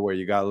before where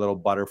you got little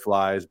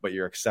butterflies, but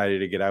you're excited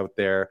to get out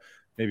there.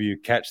 Maybe you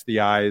catch the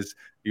eyes,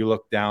 you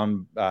look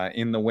down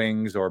in the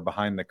wings or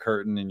behind the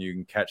curtain, and you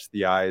can catch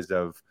the eyes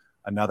of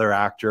another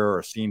actor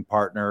or scene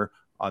partner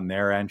on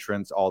their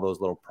entrance, all those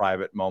little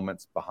private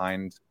moments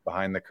behind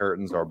the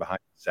curtains or behind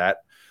the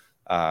set.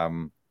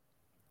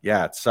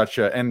 It's such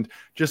a, and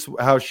just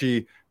how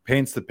she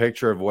paints the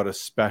picture of what a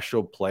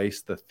special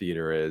place the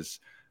theater is.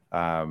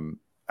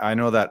 I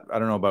know that, I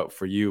don't know about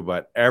for you,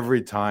 but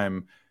every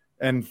time,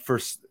 and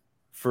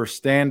for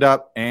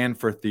stand-up and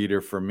for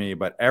theater for me,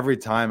 but every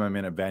time I'm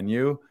in a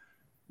venue,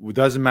 it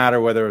doesn't matter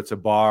whether it's a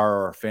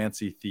bar or a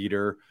fancy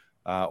theater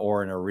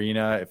or an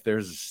arena, if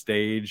there's a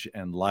stage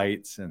and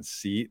lights and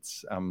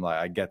seats,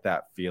 I get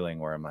that feeling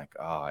where I'm like,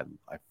 oh,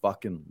 I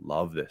fucking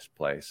love this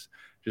place,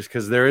 just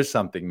because there is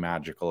something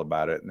magical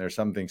about it and there's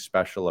something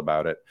special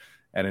about it.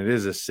 And it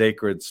is a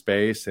sacred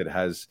space. It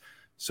has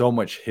so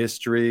much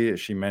history.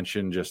 She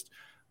mentioned just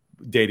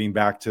dating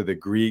back to the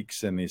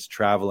Greeks and these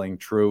traveling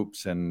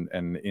troops and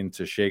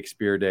into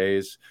Shakespeare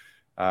days.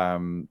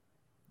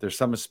 There's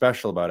something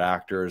special about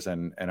actors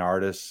and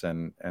artists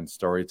and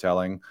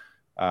storytelling.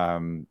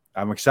 I'm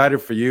excited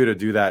for you to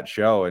do that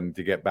show and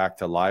to get back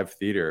to live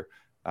theater.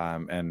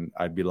 And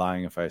I'd be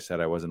lying if I said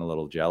I wasn't a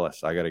little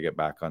jealous. I got to get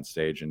back on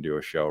stage and do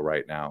a show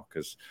right now,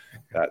 because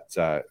that's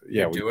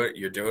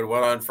You're doing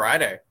one on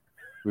Friday.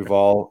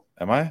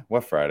 Am I?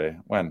 What Friday?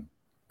 When?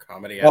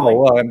 Comedy Alley. Oh,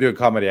 well, I'm doing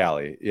Comedy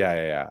Alley.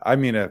 Yeah. I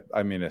mean a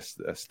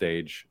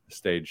stage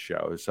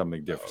show is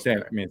something different.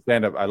 Okay.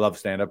 Stand up. I love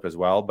stand up as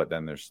well, but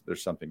then there's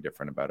something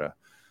different about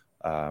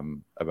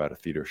a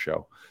theater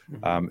show.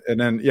 Mm-hmm. And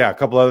then a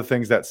couple other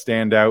things that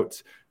stand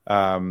out.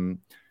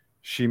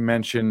 She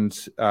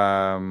mentioned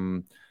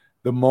the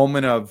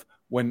moment of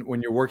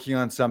when you're working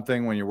on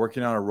something, when you're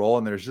working on a role,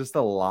 and there's just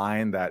a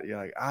line that you're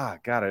like,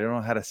 God, I don't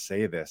know how to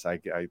say this. I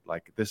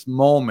like this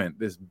moment,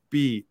 this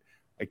beat.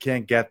 I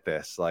can't get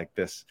this like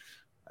this.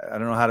 I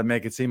don't know how to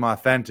make it seem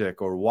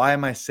authentic, or why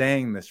am I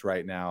saying this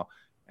right now?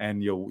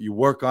 And you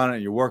work on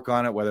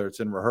it, whether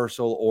it's in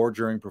rehearsal or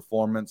during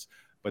performance.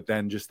 But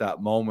then just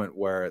that moment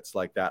where it's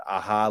like that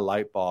aha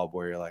light bulb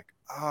where you're like,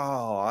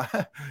 oh,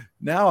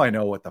 now I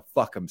know what the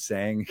fuck I'm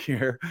saying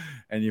here.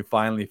 And you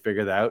finally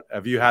figure that out.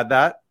 Have you had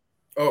that?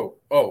 Oh,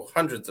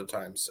 hundreds of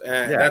times.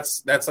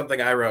 That's something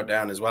I wrote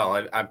down as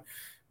well. I've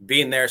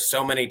been there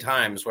so many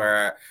times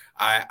where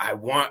I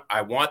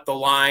want the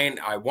line.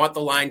 I want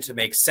the line to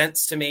make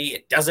sense to me.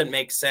 It doesn't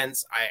make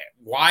sense.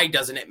 Why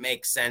doesn't it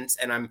make sense?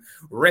 And I'm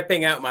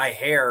ripping out my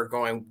hair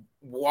going,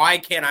 why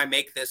can't I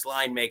make this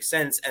line make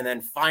sense? And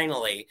then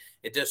finally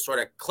it just sort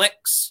of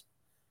clicks.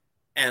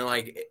 and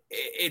like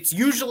it's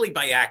usually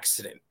by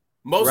accident.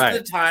 Most of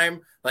the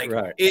time, like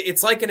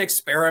it's like an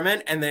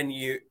experiment, and then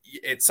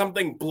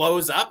something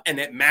blows up and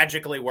it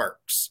magically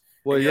works.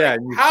 Well, yeah.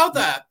 Like, how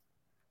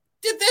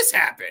did this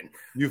happen?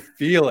 You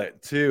feel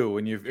it too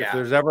when if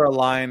there's ever a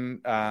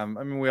line. I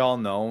mean, we all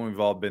know, we've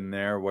all been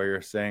there, where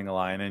you're saying a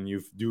line and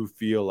you do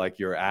feel like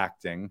you're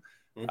acting,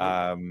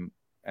 and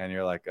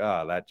you're like,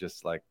 oh, that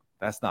just like,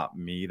 that's not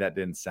me. That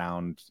didn't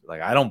sound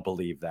like, I don't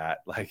believe that.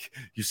 Like,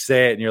 you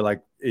say it and you're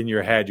like, in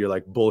your head, you're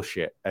like,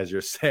 bullshit as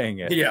you're saying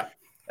it. Yeah.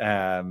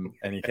 And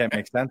you can't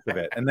make sense of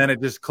it. And then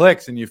it just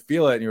clicks and you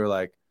feel it and you're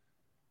like,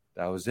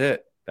 that was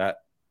it. That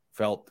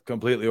felt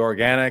completely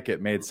organic.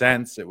 It made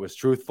sense. It was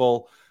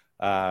truthful.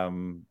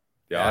 The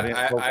audience.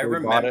 I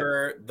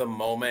remember the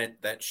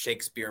moment that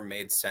Shakespeare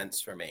made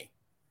sense for me.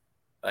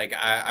 Like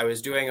I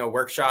was doing a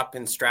workshop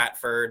in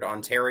Stratford,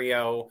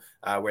 Ontario,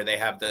 where they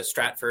have the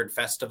Stratford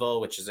Festival,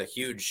 which is a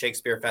huge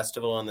Shakespeare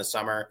festival in the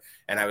summer.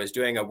 And I was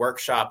doing a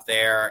workshop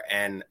there,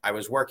 and I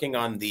was working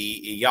on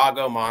the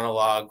Iago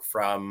monologue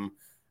from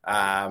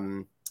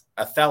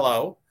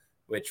Othello,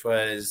 which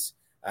was,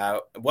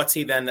 what's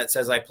he then that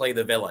says I play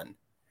the villain?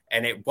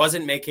 And it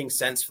wasn't making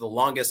sense for the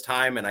longest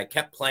time. And I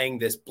kept playing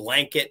this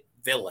blanket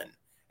villain,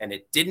 and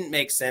it didn't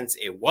make sense.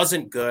 It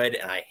wasn't good,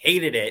 and I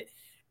hated it.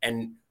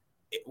 And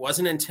it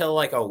wasn't until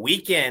like a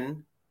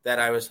weekend that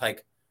I was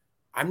like,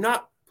 I'm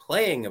not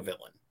playing a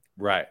villain.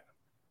 Right.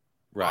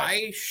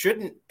 I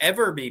shouldn't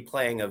ever be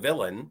playing a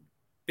villain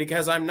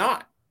because I'm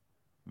not.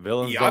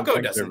 Villains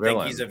Iago doesn't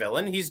think he's a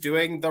villain. He's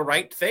doing the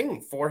right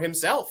thing for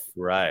himself.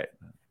 Right.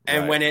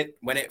 And when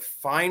I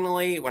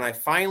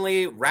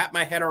finally wrapped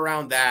my head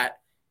around that,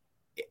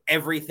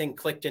 everything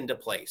clicked into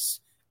place.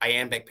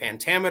 Iambic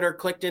pentameter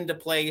clicked into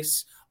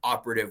place.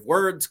 Operative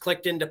words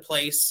clicked into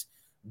place.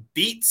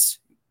 Beats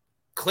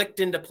clicked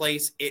into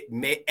place. It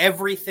made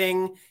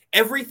everything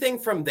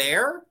from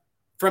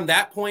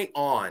that point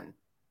on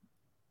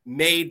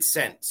made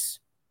sense.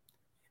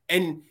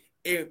 And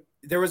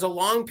there was a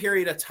long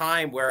period of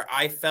time where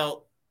I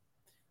felt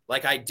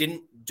like I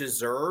didn't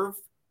deserve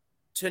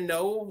to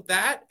know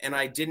that, and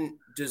I didn't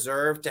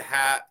deserve to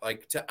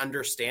to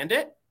understand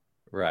it.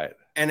 Right.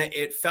 And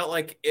it felt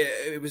like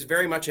it was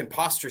very much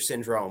imposter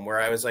syndrome, where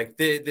I was like,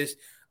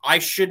 I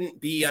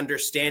shouldn't be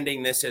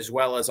understanding this as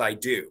well as I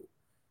do.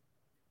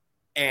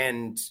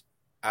 And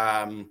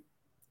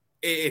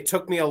it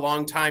took me a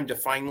long time to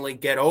finally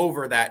get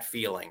over that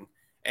feeling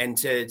and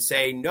to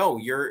say, no,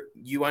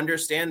 you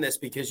understand this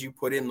because you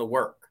put in the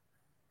work,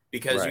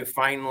 because you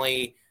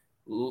finally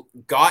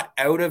got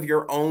out of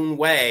your own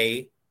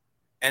way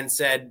and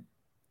said,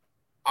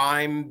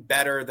 I'm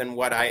better than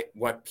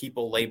what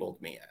people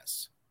labeled me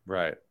as.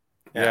 Right.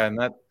 Yeah.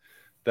 And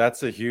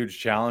that's a huge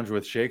challenge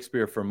with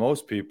Shakespeare for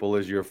most people,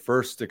 is your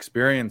first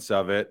experience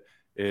of it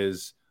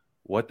is,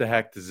 what the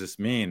heck does this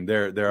mean?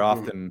 They're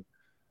often,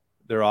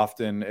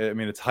 I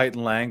mean, it's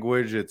heightened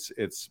language.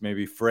 It's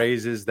maybe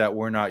phrases that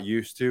we're not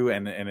used to.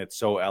 And it's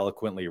so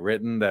eloquently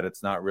written that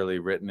it's not really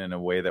written in a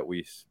way that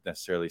we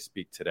necessarily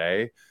speak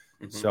today.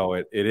 Mm-hmm. So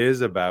it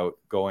is about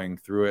going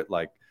through it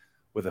like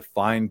with a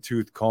fine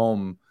tooth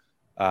comb.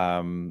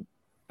 I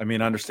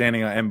mean,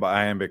 understanding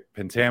iambic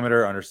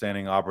pentameter,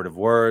 understanding operative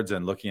words,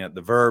 and looking at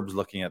the verbs,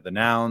 looking at the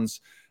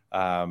nouns,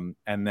 and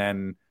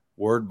then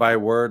word by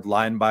word,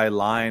 line by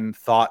line,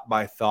 thought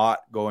by thought,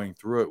 going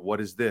through it.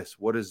 What is this?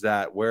 What is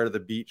that? Where are the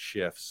beat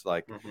shifts?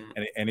 Like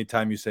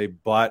anytime you say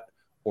but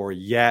or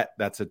yet,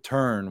 that's a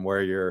turn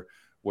where you're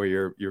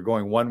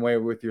going one way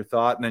with your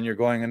thought, and then you're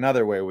going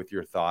another way with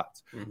your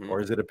thoughts.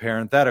 Or is it a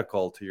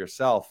parenthetical to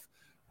yourself?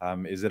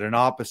 Is it an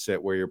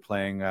opposite where you're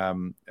playing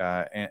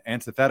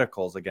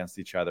antitheticals against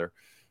each other?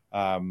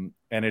 And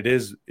it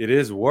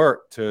is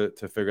work to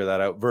figure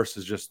that out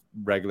versus just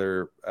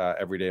regular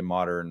everyday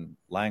modern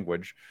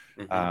language.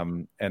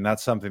 And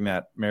that's something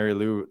that Mary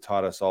Lou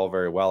taught us all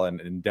very well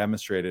and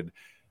demonstrated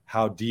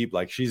how deep,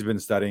 like, she's been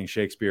studying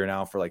Shakespeare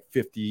now for like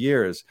 50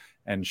 years,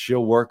 and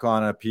she'll work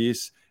on a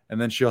piece and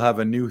then she'll have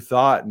a new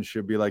thought and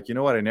she'll be like, you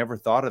know what, I never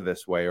thought of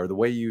this way, or the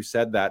way you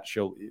said that.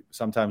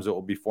 Sometimes it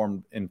will be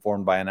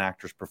informed by an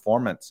actor's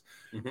performance.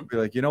 Be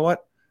like, you know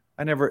what,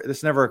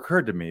 this never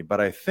occurred to me,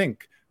 but I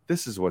think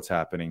this is what's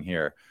happening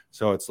here.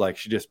 So it's like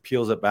she just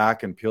peels it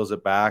back, and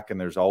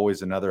there's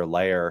always another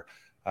layer,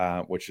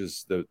 which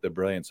is the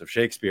brilliance of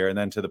Shakespeare. And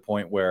then to the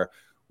point where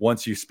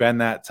once you spend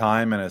that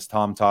time, and as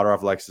Tom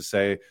Todorov likes to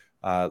say,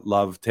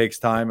 love takes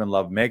time and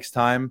love makes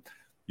time.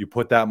 You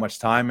put that much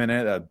time in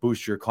it,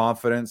 boosts your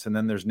confidence. And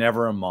then there's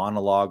never a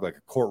monologue, like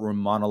a courtroom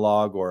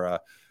monologue or a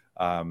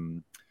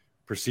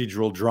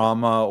procedural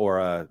drama, or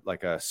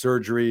a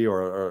surgery,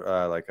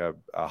 or like a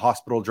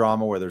hospital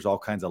drama where there's all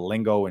kinds of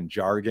lingo and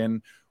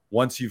jargon.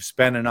 Once you've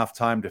spent enough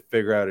time to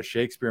figure out a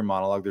Shakespeare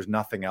monologue, there's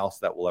nothing else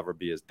that will ever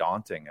be as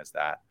daunting as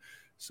that,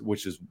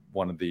 which is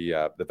one of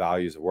the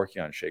values of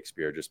working on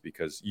Shakespeare, just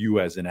because you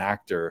as an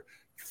actor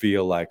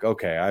feel like,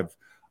 okay,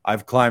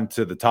 I've climbed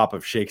to the top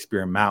of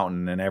Shakespeare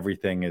Mountain and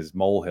everything is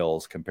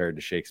molehills compared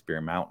to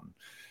Shakespeare Mountain.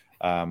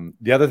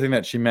 The other thing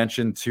that she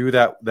mentioned too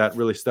that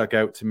really stuck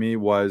out to me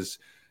was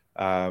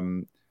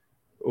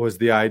was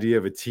the idea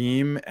of a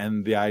team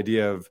and the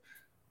idea of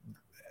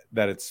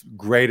that it's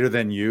greater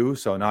than you.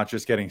 So not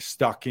just getting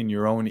stuck in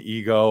your own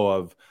ego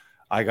of,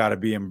 I got to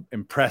be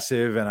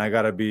impressive and I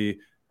got to be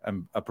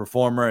a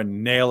performer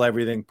and nail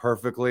everything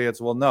perfectly. It's,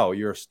 well, no,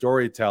 you're a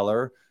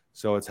storyteller.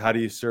 So it's, how do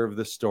you serve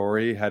the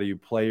story? How do you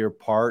play your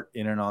part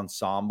in an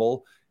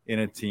ensemble, in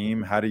a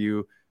team? How do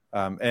you,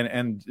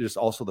 and just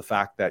also the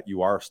fact that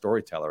you are a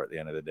storyteller at the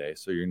end of the day.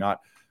 So you're not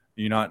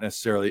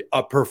necessarily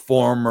a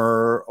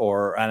performer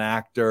or an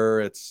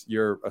actor.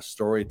 You're a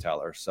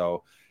storyteller.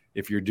 So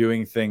if you're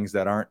doing things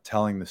that aren't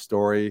telling the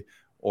story,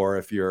 or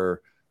if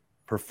you're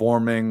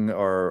performing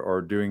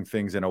or doing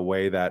things in a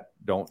way that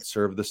don't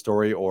serve the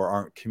story or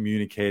aren't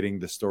communicating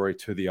the story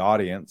to the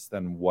audience,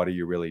 then what are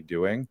you really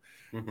doing?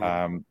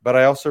 But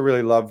I also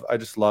really love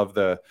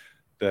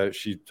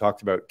she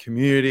talked about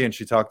community, and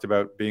she talked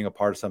about being a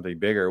part of something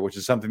bigger, which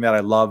is something that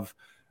I love.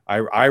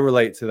 I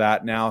relate to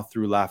that now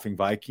through Laughing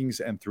Vikings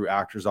and through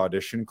Actors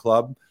Audition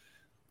Club.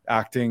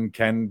 Acting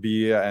can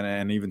be,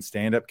 and even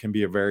stand-up can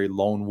be, a very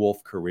lone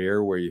wolf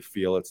career where you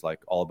feel it's like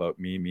all about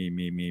me,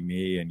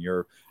 and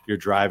you're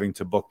driving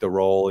to book the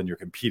role and you're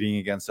competing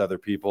against other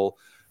people.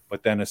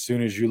 But then as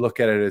soon as you look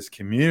at it as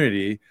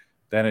community,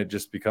 then it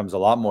just becomes a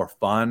lot more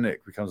fun.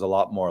 It becomes a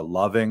lot more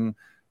loving.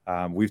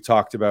 We've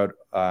talked about,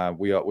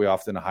 we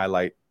often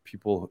highlight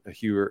people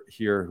here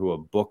who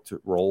have booked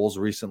roles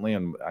recently.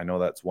 And I know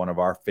that's one of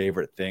our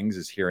favorite things,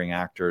 is hearing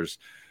actors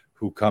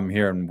who come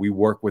here and we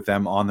work with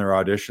them on their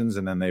auditions,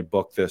 and then they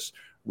book this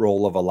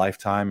role of a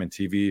lifetime in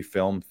TV,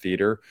 film,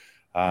 theater.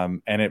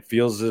 And it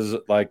feels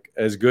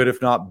as good, if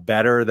not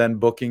better, than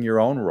booking your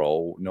own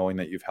role, knowing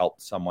that you've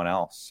helped someone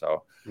else.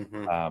 So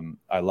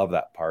I love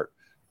that part.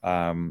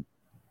 And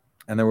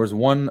there was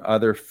one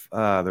other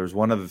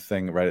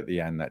thing right at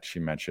the end that she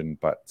mentioned,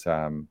 but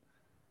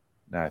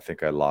I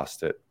think I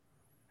lost it.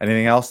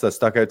 Anything else that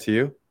stuck out to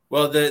you?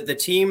 Well, the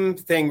team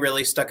thing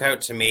really stuck out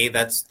to me.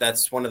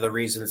 That's one of the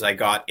reasons I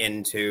got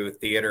into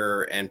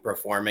theater and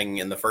performing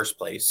in the first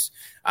place.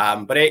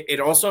 But it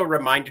also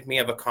reminded me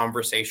of a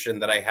conversation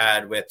that I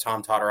had with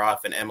Tom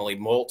Todoroff and Emily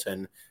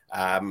Moulton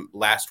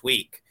last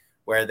week,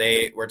 where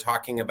they were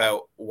talking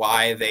about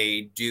why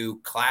they do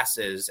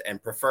classes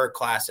and prefer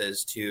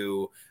classes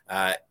to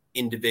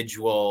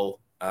individual,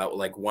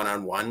 like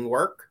one-on-one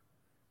work,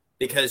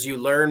 because you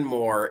learn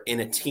more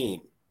in a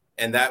team.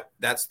 And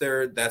that's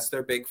their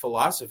big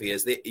philosophy,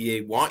 is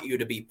they want you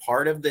to be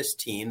part of this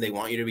team. They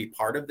want you to be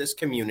part of this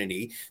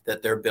community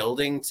that they're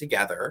building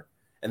together,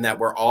 and that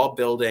we're all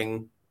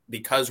building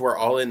because we're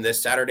all in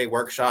this Saturday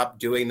workshop,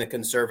 doing the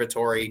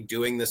conservatory,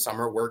 doing the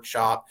summer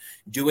workshop,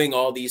 doing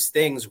all these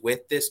things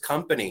with this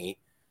company,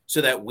 so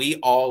that we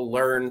all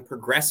learn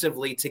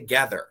progressively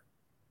together.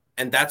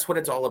 And that's what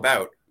it's all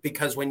about.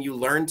 Because when you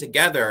learn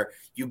together,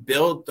 you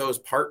build those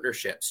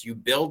partnerships, you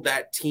build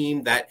that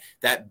team, that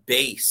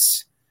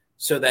base,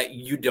 so that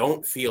you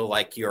don't feel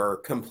like you're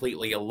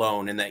completely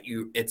alone and that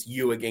it's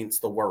you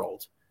against the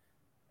world.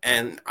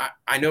 And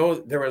I know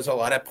there was a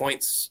lot of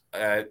points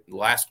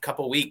last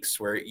couple weeks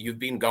where you've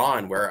been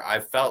gone, where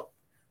I felt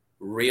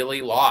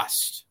really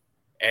lost,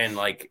 and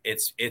like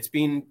it's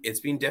been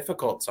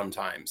difficult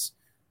sometimes.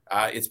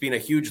 It's been a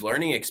huge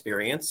learning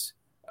experience,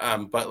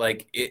 but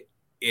like it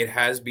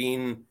has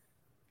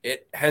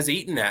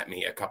eaten at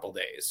me a couple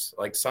days.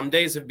 Like some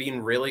days have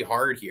been really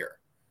hard here.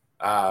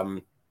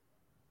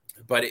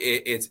 But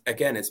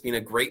it's been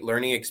a great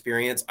learning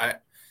experience.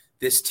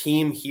 This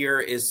team here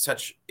is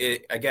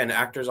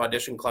Actors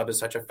Audition Club is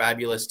such a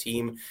fabulous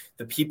team.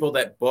 The people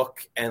that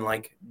book and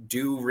like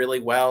do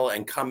really well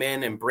and come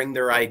in and bring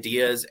their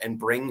ideas and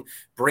bring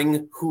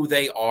who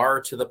they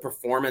are to the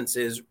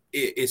performances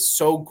is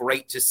so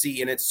great to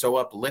see, and it's so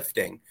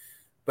uplifting.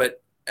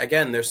 But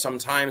again, there's some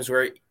times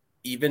where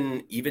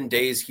even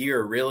days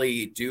here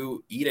really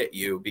do eat at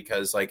you,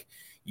 because like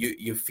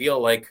you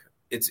feel like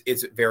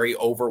it's very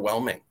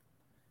overwhelming.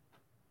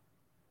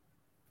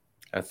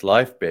 That's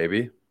life,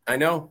 baby. I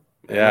know.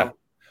 Yeah.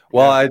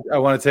 Well, I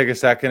want to take a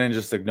second and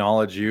just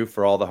acknowledge you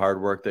for all the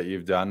hard work that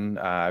you've done.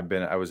 I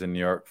was in New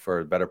York for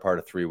a better part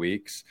of 3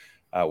 weeks,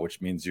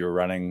 which means you're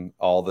running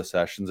all the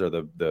sessions, or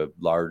the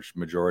large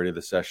majority of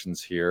the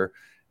sessions here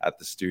at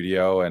the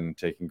studio, and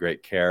taking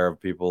great care of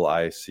people.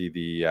 I see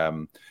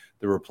the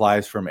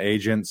replies from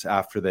agents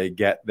after they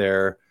get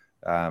there.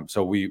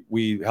 So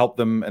we help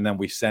them, and then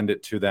we send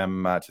it to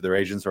them, to their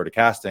agents or to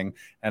casting.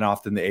 And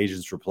often the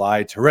agents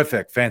reply,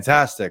 terrific,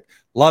 fantastic,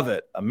 love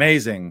it,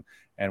 amazing.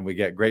 And we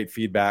get great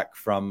feedback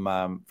from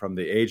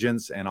the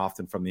agents, and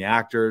often from the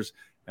actors,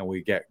 and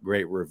we get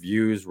great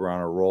reviews. We're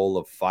on a roll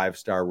of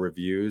 5-star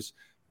reviews,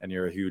 and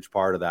you're a huge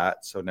part of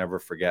that. So never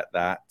forget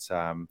that.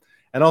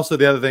 And also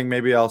the other thing,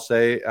 maybe I'll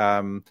say,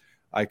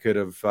 I could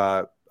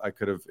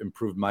have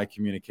improved my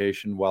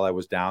communication while I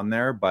was down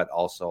there, but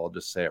also I'll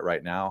just say it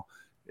right now.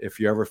 If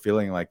you're ever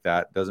feeling like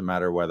that, doesn't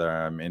matter whether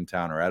I'm in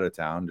town or out of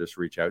town, just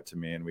reach out to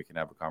me and we can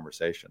have a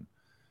conversation,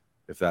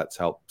 if that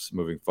helps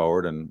moving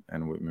forward. And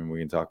we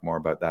can talk more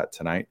about that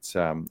tonight,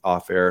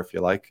 off air if you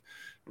like.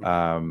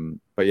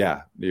 But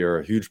yeah, you're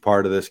a huge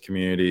part of this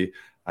community.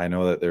 I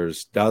know that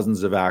there's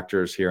dozens of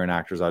actors here in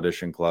Actors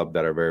Audition Club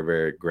that are very,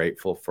 very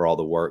grateful for all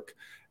the work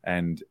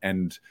and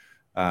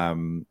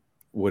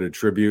would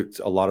attribute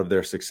a lot of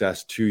their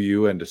success to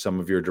you and to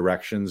some of your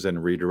directions and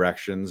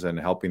redirections and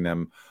helping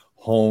them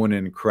hone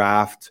and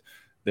craft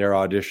their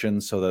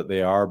auditions so that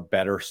they are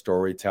better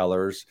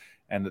storytellers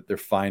and that they're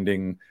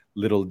finding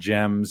little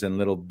gems and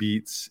little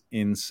beats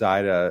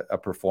inside a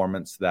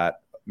performance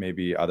that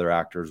maybe other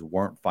actors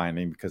weren't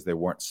finding because they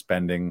weren't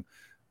spending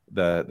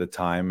the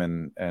time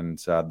and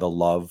the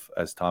love.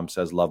 As Tom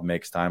says, love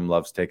makes time,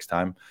 love takes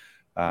time.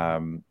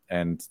 And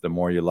the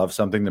more you love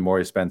something, the more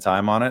you spend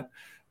time on it.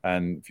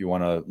 And if you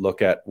want to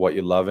look at what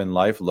you love in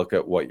life, look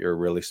at what you're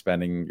really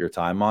spending your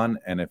time on.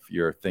 And if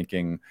you're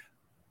thinking,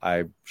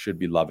 I should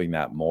be loving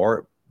that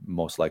more,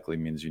 most likely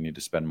means you need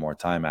to spend more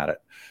time at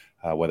it,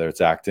 whether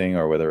it's acting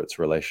or whether it's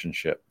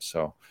relationship.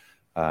 So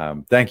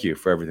thank you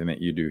for everything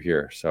that you do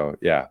here. So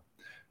yeah.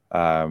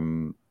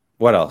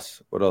 What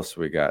else? What else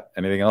we got?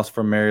 Anything else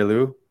from Mary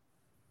Lou?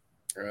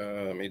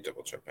 Let me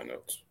double check my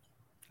notes.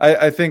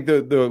 I think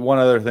the one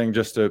other thing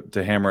just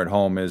to hammer it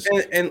home is,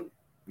 and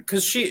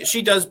because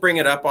she does bring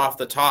it up off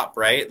the top,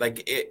 right?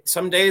 Like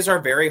some days are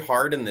very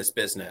hard in this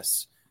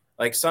business.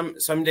 Like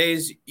some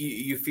days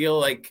you feel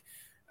like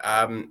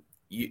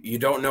you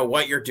don't know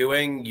what you're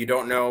doing. You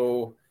don't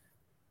know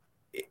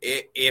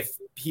if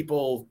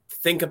people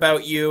think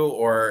about you,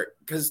 or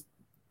because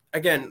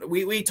again,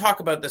 we talk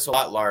about this a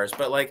lot, Lars,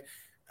 but like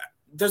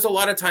there's a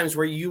lot of times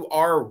where you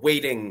are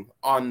waiting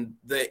on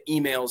the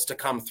emails to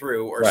come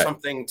through or right.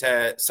 something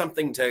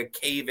to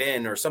cave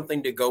in or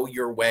something to go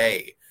your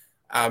way.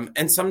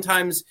 And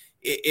sometimes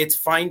it's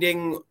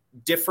finding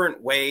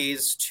different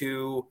ways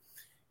to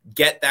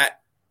get that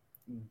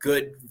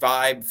good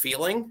vibe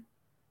feeling.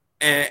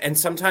 And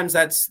sometimes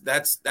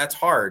that's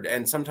hard.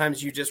 And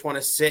sometimes you just want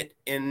to sit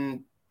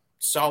in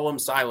solemn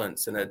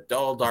silence in a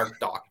dull, dark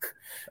dock,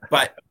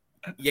 but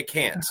you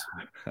can't.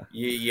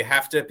 You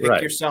have to pick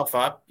right. yourself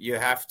up. You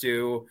have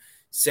to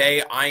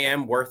say, I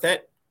am worth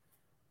it.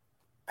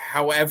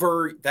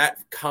 However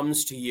that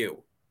comes to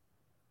you.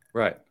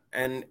 Right.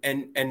 And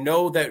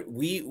know that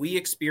we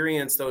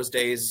experience those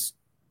days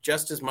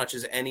just as much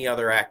as any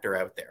other actor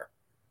out there.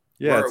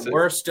 Yeah,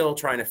 we're still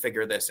trying to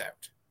figure this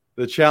out.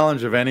 The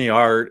challenge of any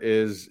art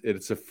is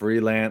it's a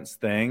freelance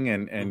thing,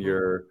 and Mm-hmm.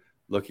 you're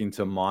looking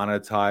to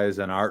monetize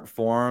an art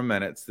form,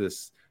 and it's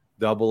this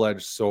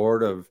double-edged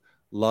sword of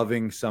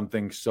loving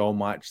something so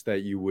much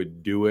that you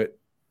would do it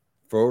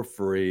for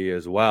free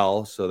as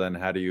well. So then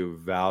how do you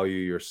value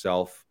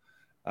yourself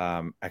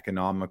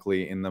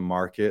economically in the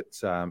market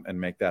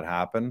and make that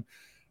happen?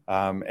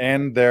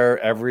 And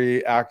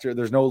every actor,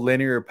 there's no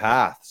linear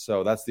path.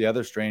 So that's the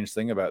other strange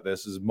thing about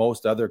this is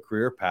most other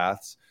career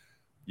paths,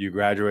 you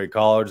graduate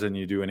college and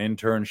you do an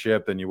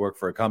internship and you work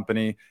for a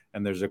company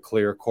and there's a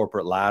clear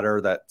corporate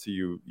ladder that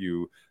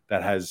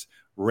that has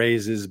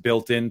raises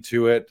built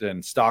into it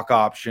and stock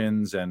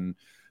options and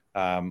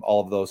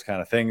all of those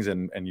kind of things.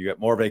 And you get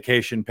more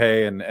vacation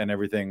pay and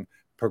everything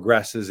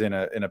progresses in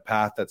a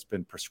path that's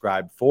been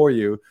prescribed for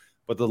you.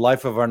 But the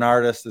life of an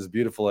artist, as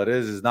beautiful it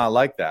is not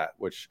like that,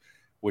 which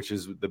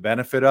is the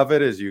benefit of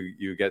it is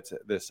you get to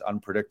this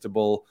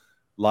unpredictable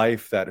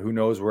life that who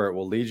knows where it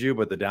will lead you.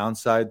 But the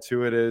downside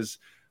to it is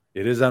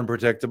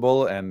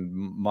unpredictable, and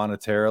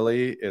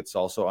monetarily it's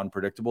also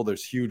unpredictable.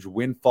 There's huge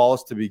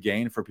windfalls to be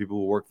gained for people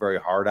who work very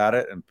hard at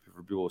it and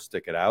for people who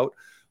stick it out.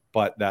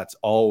 But that's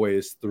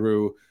always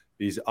through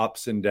these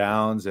ups and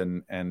downs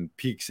and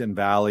peaks and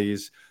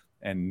valleys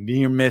and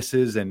near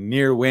misses and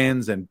near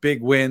wins and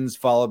big wins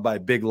followed by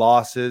big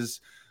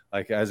losses.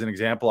 Like as an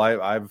example,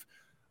 I've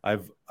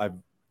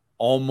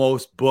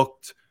almost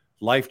booked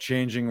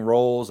life-changing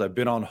roles. I've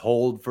been on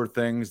hold for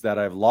things that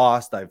I've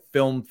lost. I've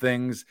filmed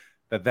things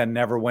that then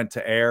never went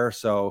to air.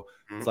 So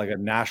it's like a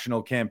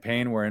national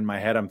campaign where in my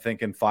head I'm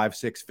thinking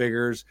 5-6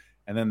 figures,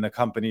 and then the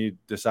company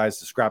decides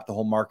to scrap the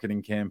whole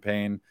marketing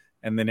campaign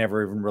and they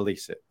never even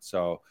release it.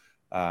 So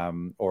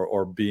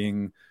or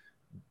being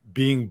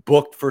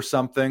booked for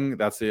something.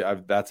 This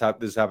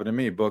happened to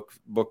me.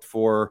 Booked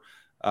for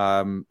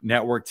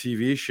network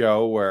TV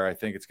show where I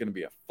think it's going to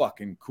be a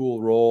fucking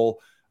cool role.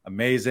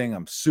 Amazing.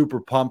 I'm super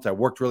pumped. I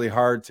worked really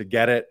hard to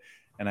get it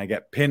and I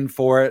get pinned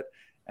for it.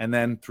 And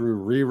then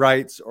through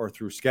rewrites or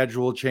through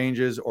schedule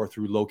changes or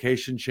through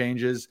location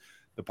changes,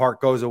 the part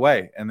goes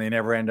away and they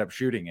never end up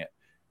shooting it.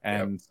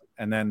 And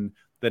then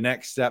the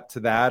next step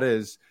to that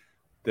is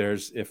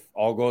if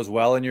all goes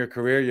well in your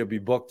career, you'll be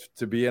booked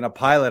to be in a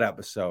pilot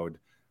episode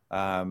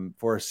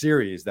for a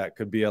series that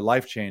could be a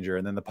life changer.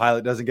 And then the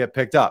pilot doesn't get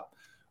picked up,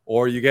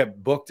 or you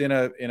get booked in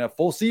a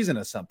full season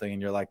of something.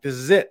 And you're like, this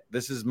is it.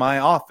 This is my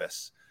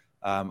office.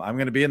 I'm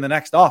going to be in the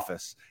next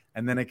office.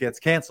 And then it gets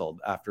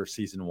canceled after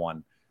season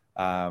 1.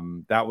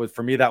 That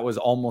was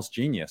almost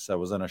genius. I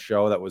was on a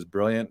show that was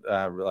brilliant.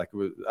 I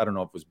don't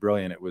know if it was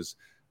brilliant. It was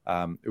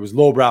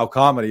lowbrow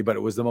comedy, but it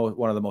was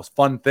one of the most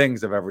fun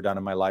things I've ever done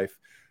in my life.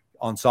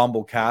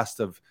 Ensemble cast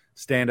of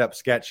stand-up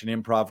sketch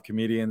and improv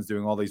comedians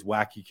doing all these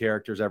wacky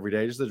characters every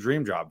day. Just a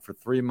dream job for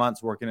 3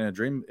 months working in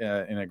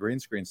a green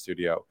screen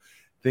studio,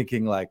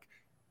 thinking like,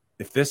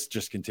 if this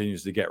just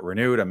continues to get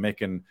renewed, I'm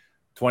making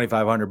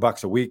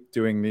 $2,500 a week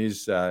doing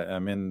these.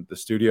 I'm in the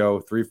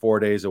studio 3-4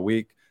 days a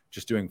week,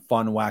 just doing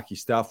fun, wacky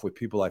stuff with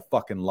people I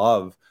fucking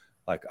love.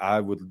 Like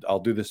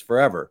I'll do this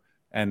forever.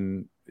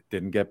 And it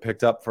didn't get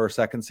picked up for a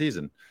second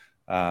season.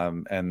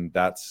 And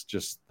that's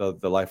just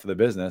the life of the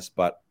business.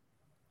 But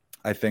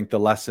I think the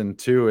lesson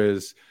too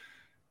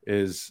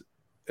is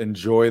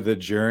enjoy the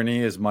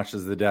journey as much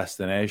as the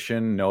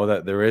destination. Know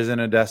that there isn't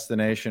a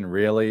destination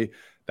really.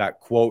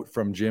 That quote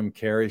from Jim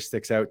Carrey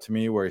sticks out to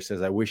me where he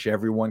says, I wish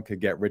everyone could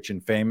get rich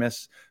and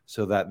famous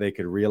so that they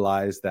could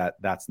realize that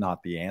that's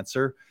not the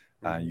answer.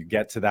 You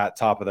get to that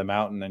top of the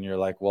mountain and you're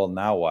like, well,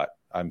 now what?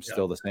 I'm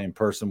still the same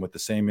person with the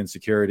same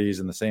insecurities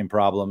and the same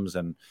problems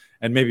and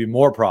maybe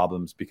more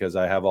problems because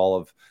I have all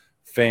of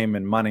fame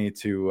and money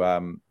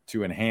to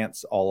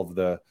enhance all of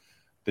the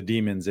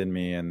demons in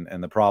me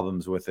and the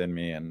problems within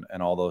me and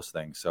all those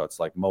things. So it's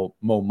like more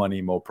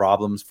money, more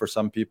problems for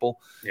some people.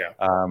 Yeah.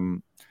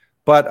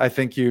 But I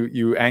think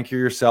you anchor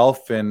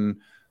yourself in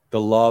the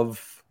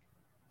love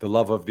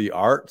of the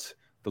art,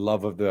 the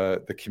love of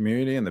the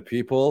community and the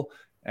people.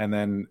 And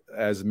then,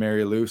 as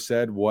Mary Lou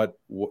said,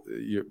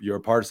 you're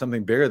a part of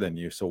something bigger than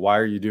you. So why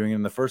are you doing it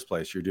in the first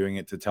place? You're doing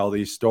it to tell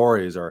these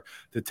stories or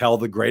to tell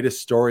the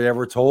greatest story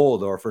ever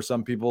told, or for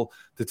some people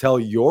to tell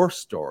your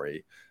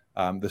story,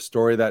 the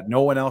story that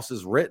no one else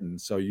has written.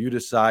 So you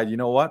decide, you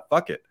know what?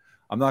 Fuck it.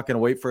 I'm not going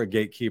to wait for a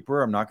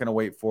gatekeeper. I'm not going to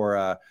wait for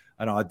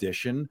an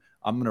audition.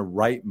 I'm going to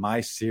write my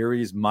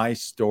series, my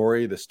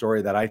story, the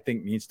story that I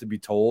think needs to be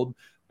told.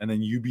 And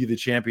then you be the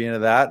champion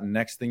of that. And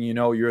next thing you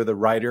know, you're the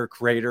writer,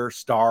 creator,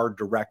 star,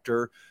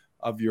 director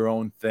of your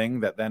own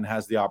thing that then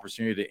has the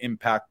opportunity to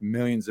impact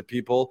millions of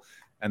people.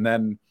 And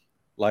then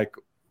like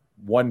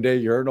one day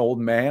you're an old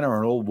man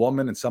or an old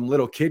woman and some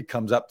little kid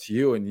comes up to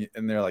you and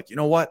they're like, you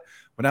know what?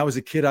 When I was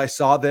a kid, I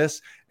saw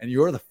this and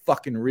you're the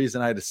fucking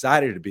reason I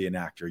decided to be an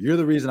actor. You're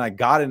the reason I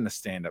got into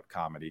stand-up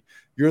comedy.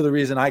 You're the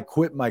reason I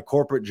quit my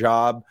corporate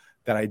job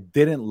that I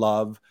didn't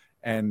love.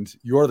 And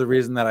you're the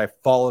reason that I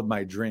followed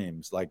my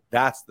dreams. Like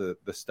that's the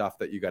stuff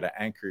that you got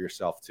to anchor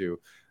yourself to,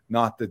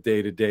 not the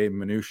day-to-day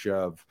minutia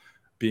of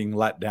being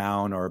let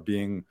down or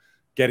getting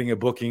a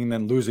booking,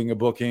 then losing a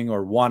booking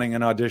or wanting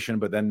an audition,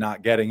 but then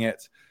not getting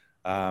it.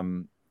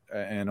 And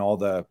all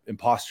the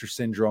imposter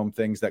syndrome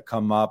things that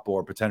come up,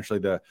 or potentially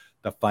the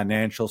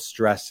financial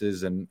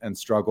stresses and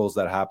struggles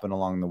that happen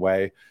along the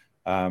way.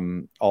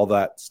 All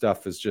that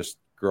stuff is just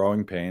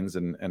growing pains,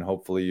 and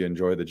hopefully you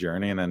enjoy the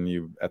journey. And then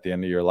you, at the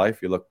end of your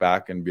life, you look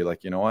back and be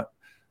like, you know what?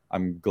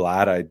 I'm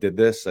glad I did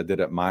this. I did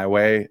it my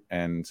way,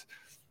 and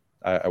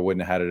I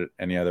wouldn't have had it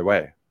any other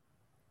way.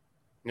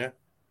 Yeah.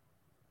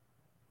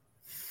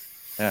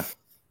 Yeah.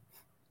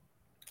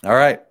 All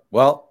right.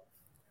 Well,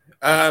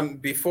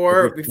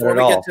 before we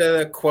get to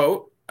the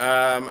quote,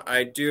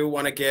 I do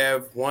want to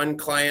give one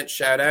client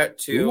shout out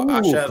to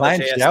Asha.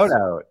 Client shout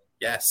out.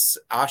 Yes,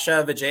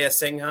 Asha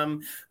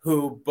Vijayasingham,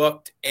 who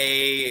booked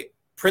a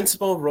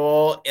principal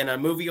role in a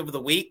movie of the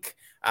week.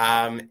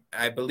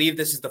 I believe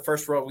this is the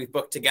first role we've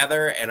booked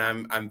together, and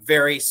I'm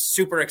very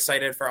super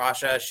excited for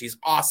Asha. She's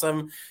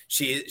awesome.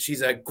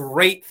 She's a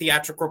great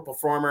theatrical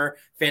performer,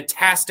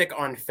 fantastic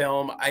on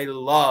film. I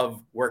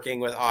love working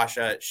with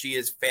Asha. She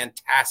is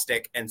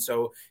fantastic, and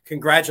so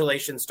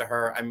congratulations to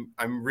her.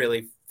 I'm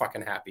really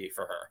fucking happy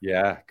for her.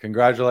 Yeah,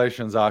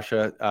 congratulations,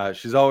 Asha.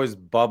 She's always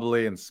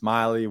bubbly and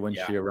smiley when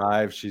she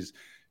arrives.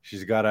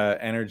 She's got a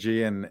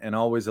energy and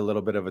always a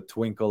little bit of a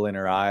twinkle in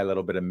her eye, a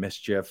little bit of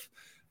mischief.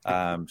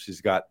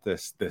 She's got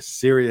this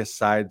serious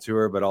side to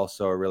her, but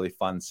also a really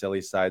fun,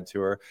 silly side to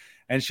her.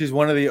 And she's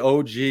one of the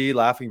OG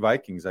Laughing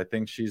Vikings. I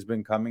think she's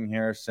been coming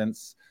here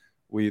since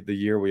the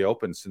year we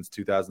opened, since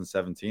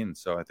 2017.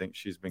 So I think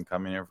she's been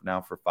coming here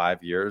now for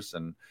 5 years,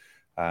 and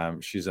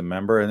she's a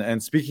member.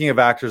 And speaking of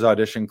Actors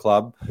Audition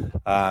Club,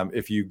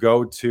 if you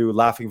go to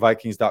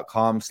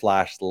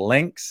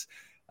laughingvikings.com/links,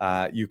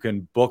 you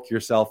can book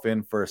yourself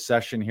in for a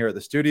session here at the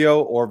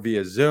studio or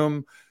via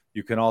Zoom.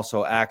 You can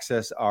also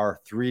access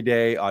our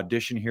 3-day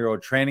Audition Hero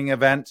training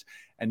event,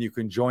 and you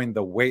can join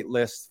the wait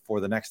list for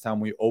the next time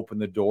we open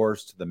the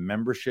doors to the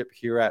membership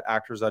here at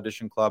Actors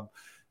Audition Club.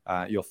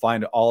 You'll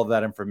find all of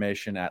that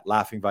information at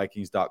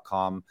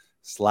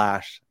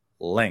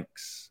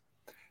laughingvikings.com/links.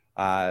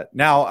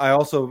 Now, I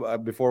also,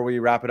 before we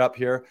wrap it up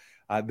here,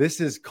 this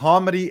is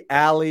Comedy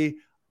Alley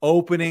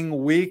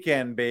opening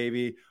weekend,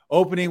 baby.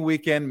 Opening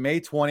weekend,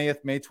 May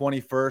 20th, May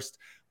 21st.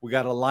 We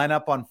got a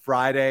lineup on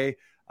Friday.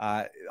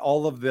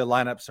 All of the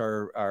lineups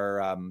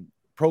are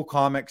pro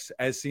comics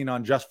as seen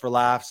on Just for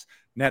Laughs,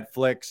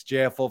 Netflix,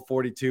 JFL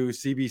 42,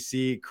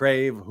 CBC,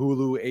 Crave,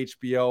 Hulu,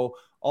 HBO,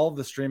 all of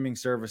the streaming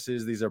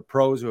services. These are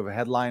pros who have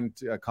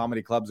headlined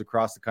comedy clubs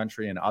across the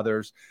country and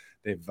others.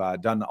 They've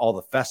done all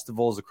the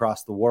festivals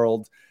across the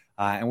world.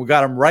 And we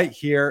got them right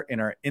here in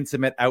our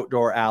intimate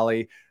outdoor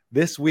alley.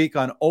 This week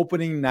on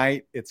opening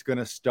night, it's going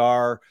to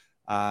star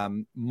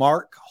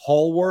Mark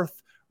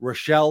Hallworth,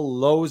 Rochelle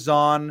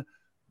Lozon,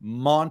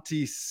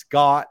 Monty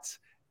Scott,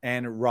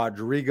 and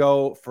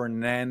Rodrigo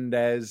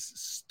Fernandez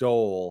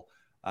Stoll.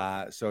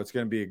 So it's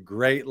going to be a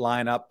great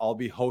lineup. I'll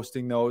be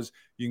hosting those.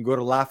 You can go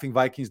to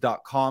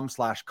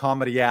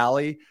laughingvikings.com/comedy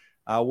alley.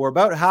 We're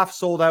about half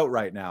sold out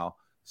right now.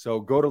 So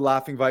go to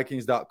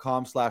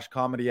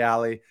laughingvikings.com/comedy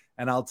alley.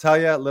 And I'll tell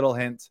you a little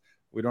hint.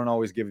 We don't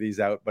always give these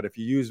out, but if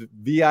you use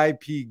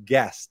VIP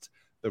guest,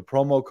 the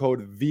promo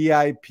code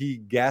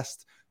VIP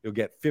guest, you'll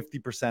get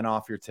 50%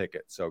 off your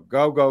ticket. So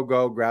go,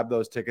 grab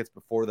those tickets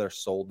before they're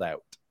sold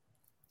out.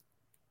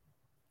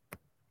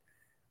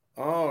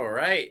 All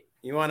right.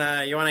 You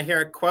wanna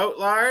hear a quote,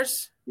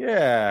 Lars?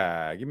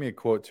 Yeah, give me a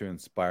quote to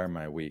inspire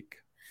my week.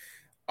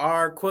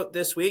 Our quote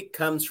this week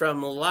comes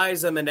from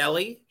Liza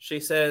Minnelli.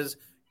 She says,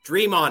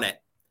 "Dream on it.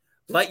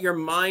 Let your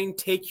mind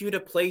take you to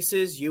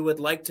places you would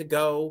like to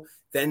go.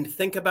 Then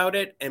think about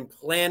it and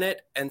plan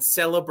it and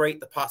celebrate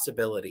the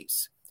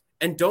possibilities.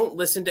 And don't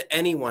listen to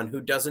anyone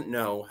who doesn't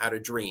know how to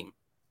dream."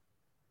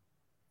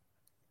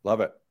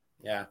 Love it.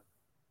 Yeah.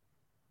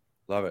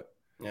 Love it.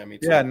 Yeah, me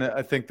too. Yeah, and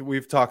I think that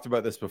we've talked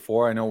about this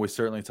before. I know we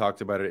certainly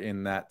talked about it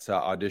in that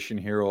Audition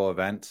Hero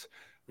event.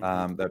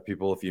 That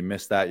people, if you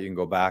missed that, you can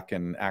go back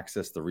and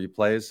access the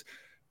replays.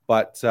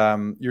 But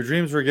your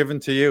dreams were given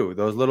to you.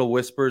 Those little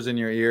whispers in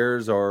your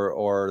ears,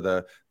 or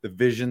the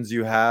visions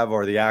you have,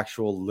 or the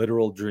actual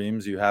literal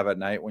dreams you have at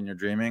night when you're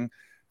dreaming,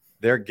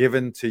 they're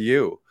given to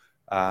you.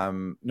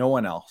 No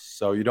one else.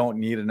 So you don't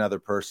need another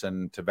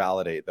person to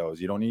validate those.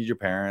 You don't need your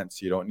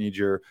parents. You don't need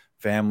your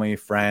family,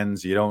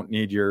 friends. You don't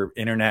need your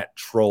internet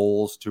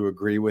trolls to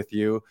agree with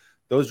you.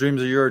 Those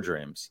dreams are your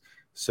dreams.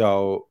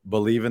 So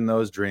believe in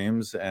those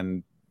dreams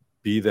and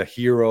be the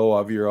hero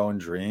of your own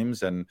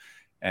dreams, and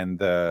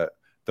the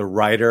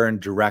writer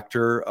and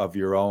director of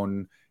your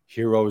own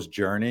hero's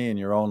journey in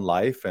your own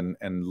life,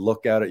 and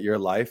look out at your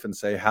life and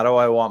say, how do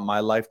I want my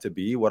life to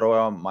be? What do I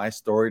want my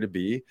story to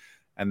be?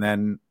 And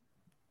then,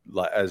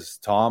 as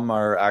Tom,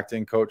 our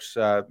acting coach,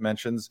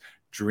 mentions,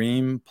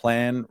 dream,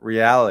 plan,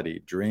 reality.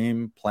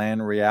 Dream,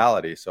 plan,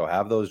 reality. So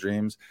have those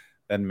dreams,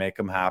 then make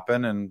them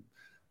happen. And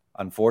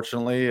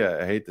unfortunately,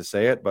 I hate to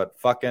say it, but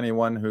fuck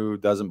anyone who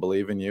doesn't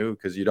believe in you,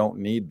 because you don't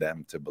need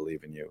them to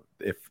believe in you.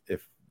 If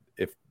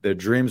the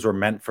dreams were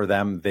meant for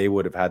them, they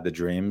would have had the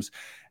dreams.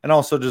 And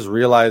also just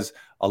realize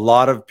a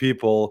lot of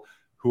people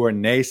who are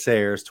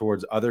naysayers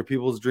towards other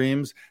people's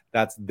dreams,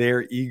 that's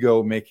their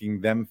ego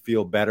making them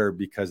feel better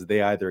because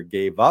they either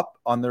gave up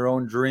on their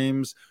own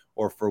dreams,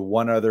 or for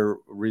one other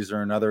reason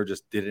or another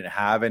just didn't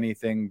have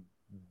anything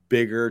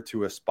bigger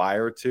to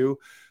aspire to.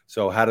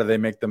 So how do they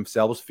make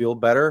themselves feel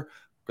better?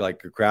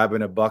 Like a crab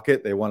in a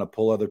bucket. They want to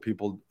pull other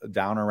people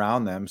down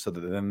around them so that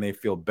then they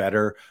feel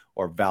better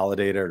or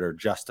validated or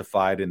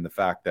justified in the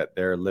fact that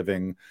they're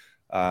living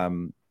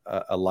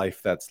a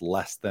life that's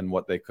less than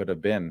what they could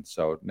have been.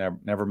 So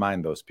never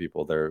mind those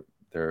people. They're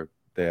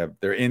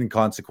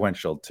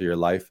inconsequential to your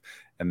life,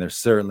 and they're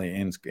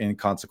certainly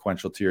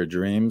inconsequential to your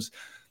dreams.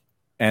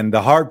 And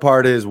the hard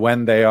part is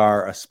when they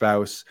are a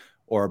spouse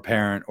or a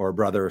parent or a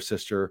brother or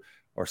sister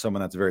or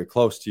someone that's very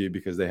close to you,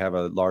 because they have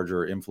a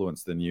larger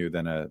influence than you,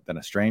 than a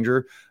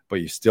stranger. But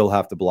you still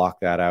have to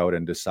block that out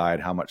and decide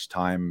how much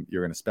time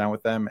you're going to spend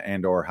with them,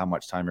 and or how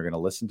much time you're going to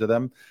listen to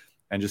them,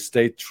 and just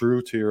stay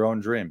true to your own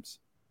dreams.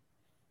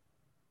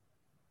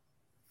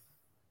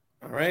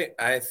 All right.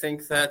 I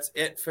think that's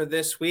it for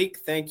this week.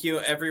 Thank you,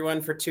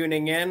 everyone, for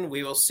tuning in.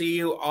 We will see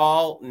you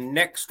all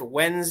next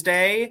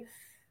Wednesday.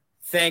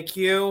 Thank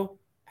you.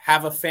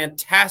 Have a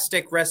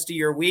fantastic rest of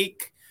your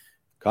week.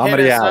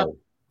 Comedy Alley.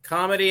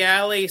 Comedy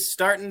Alley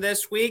starting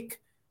this week.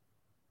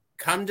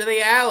 Come to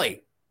the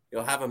alley.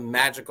 You'll have a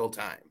magical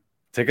time.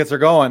 Tickets are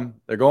going.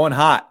 They're going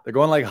hot. They're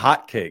going like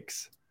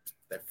hotcakes.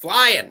 They're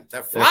flying.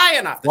 They're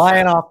flying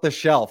off the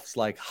shelves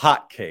like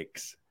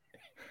hotcakes.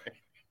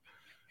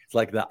 It's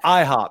like the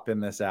IHOP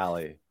in this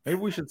alley. Maybe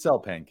we should sell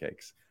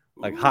pancakes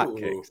like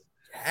hotcakes.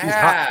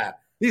 Yeah.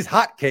 These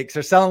hotcakes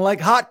are selling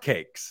like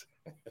hotcakes.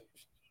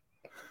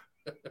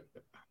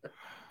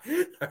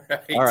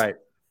 All right.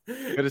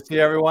 Good to see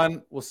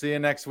everyone. We'll see you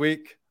next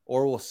week,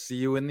 or we'll see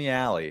you in the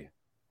alley.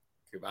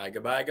 Goodbye,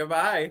 goodbye,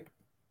 goodbye.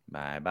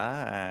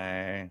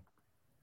 Bye-bye.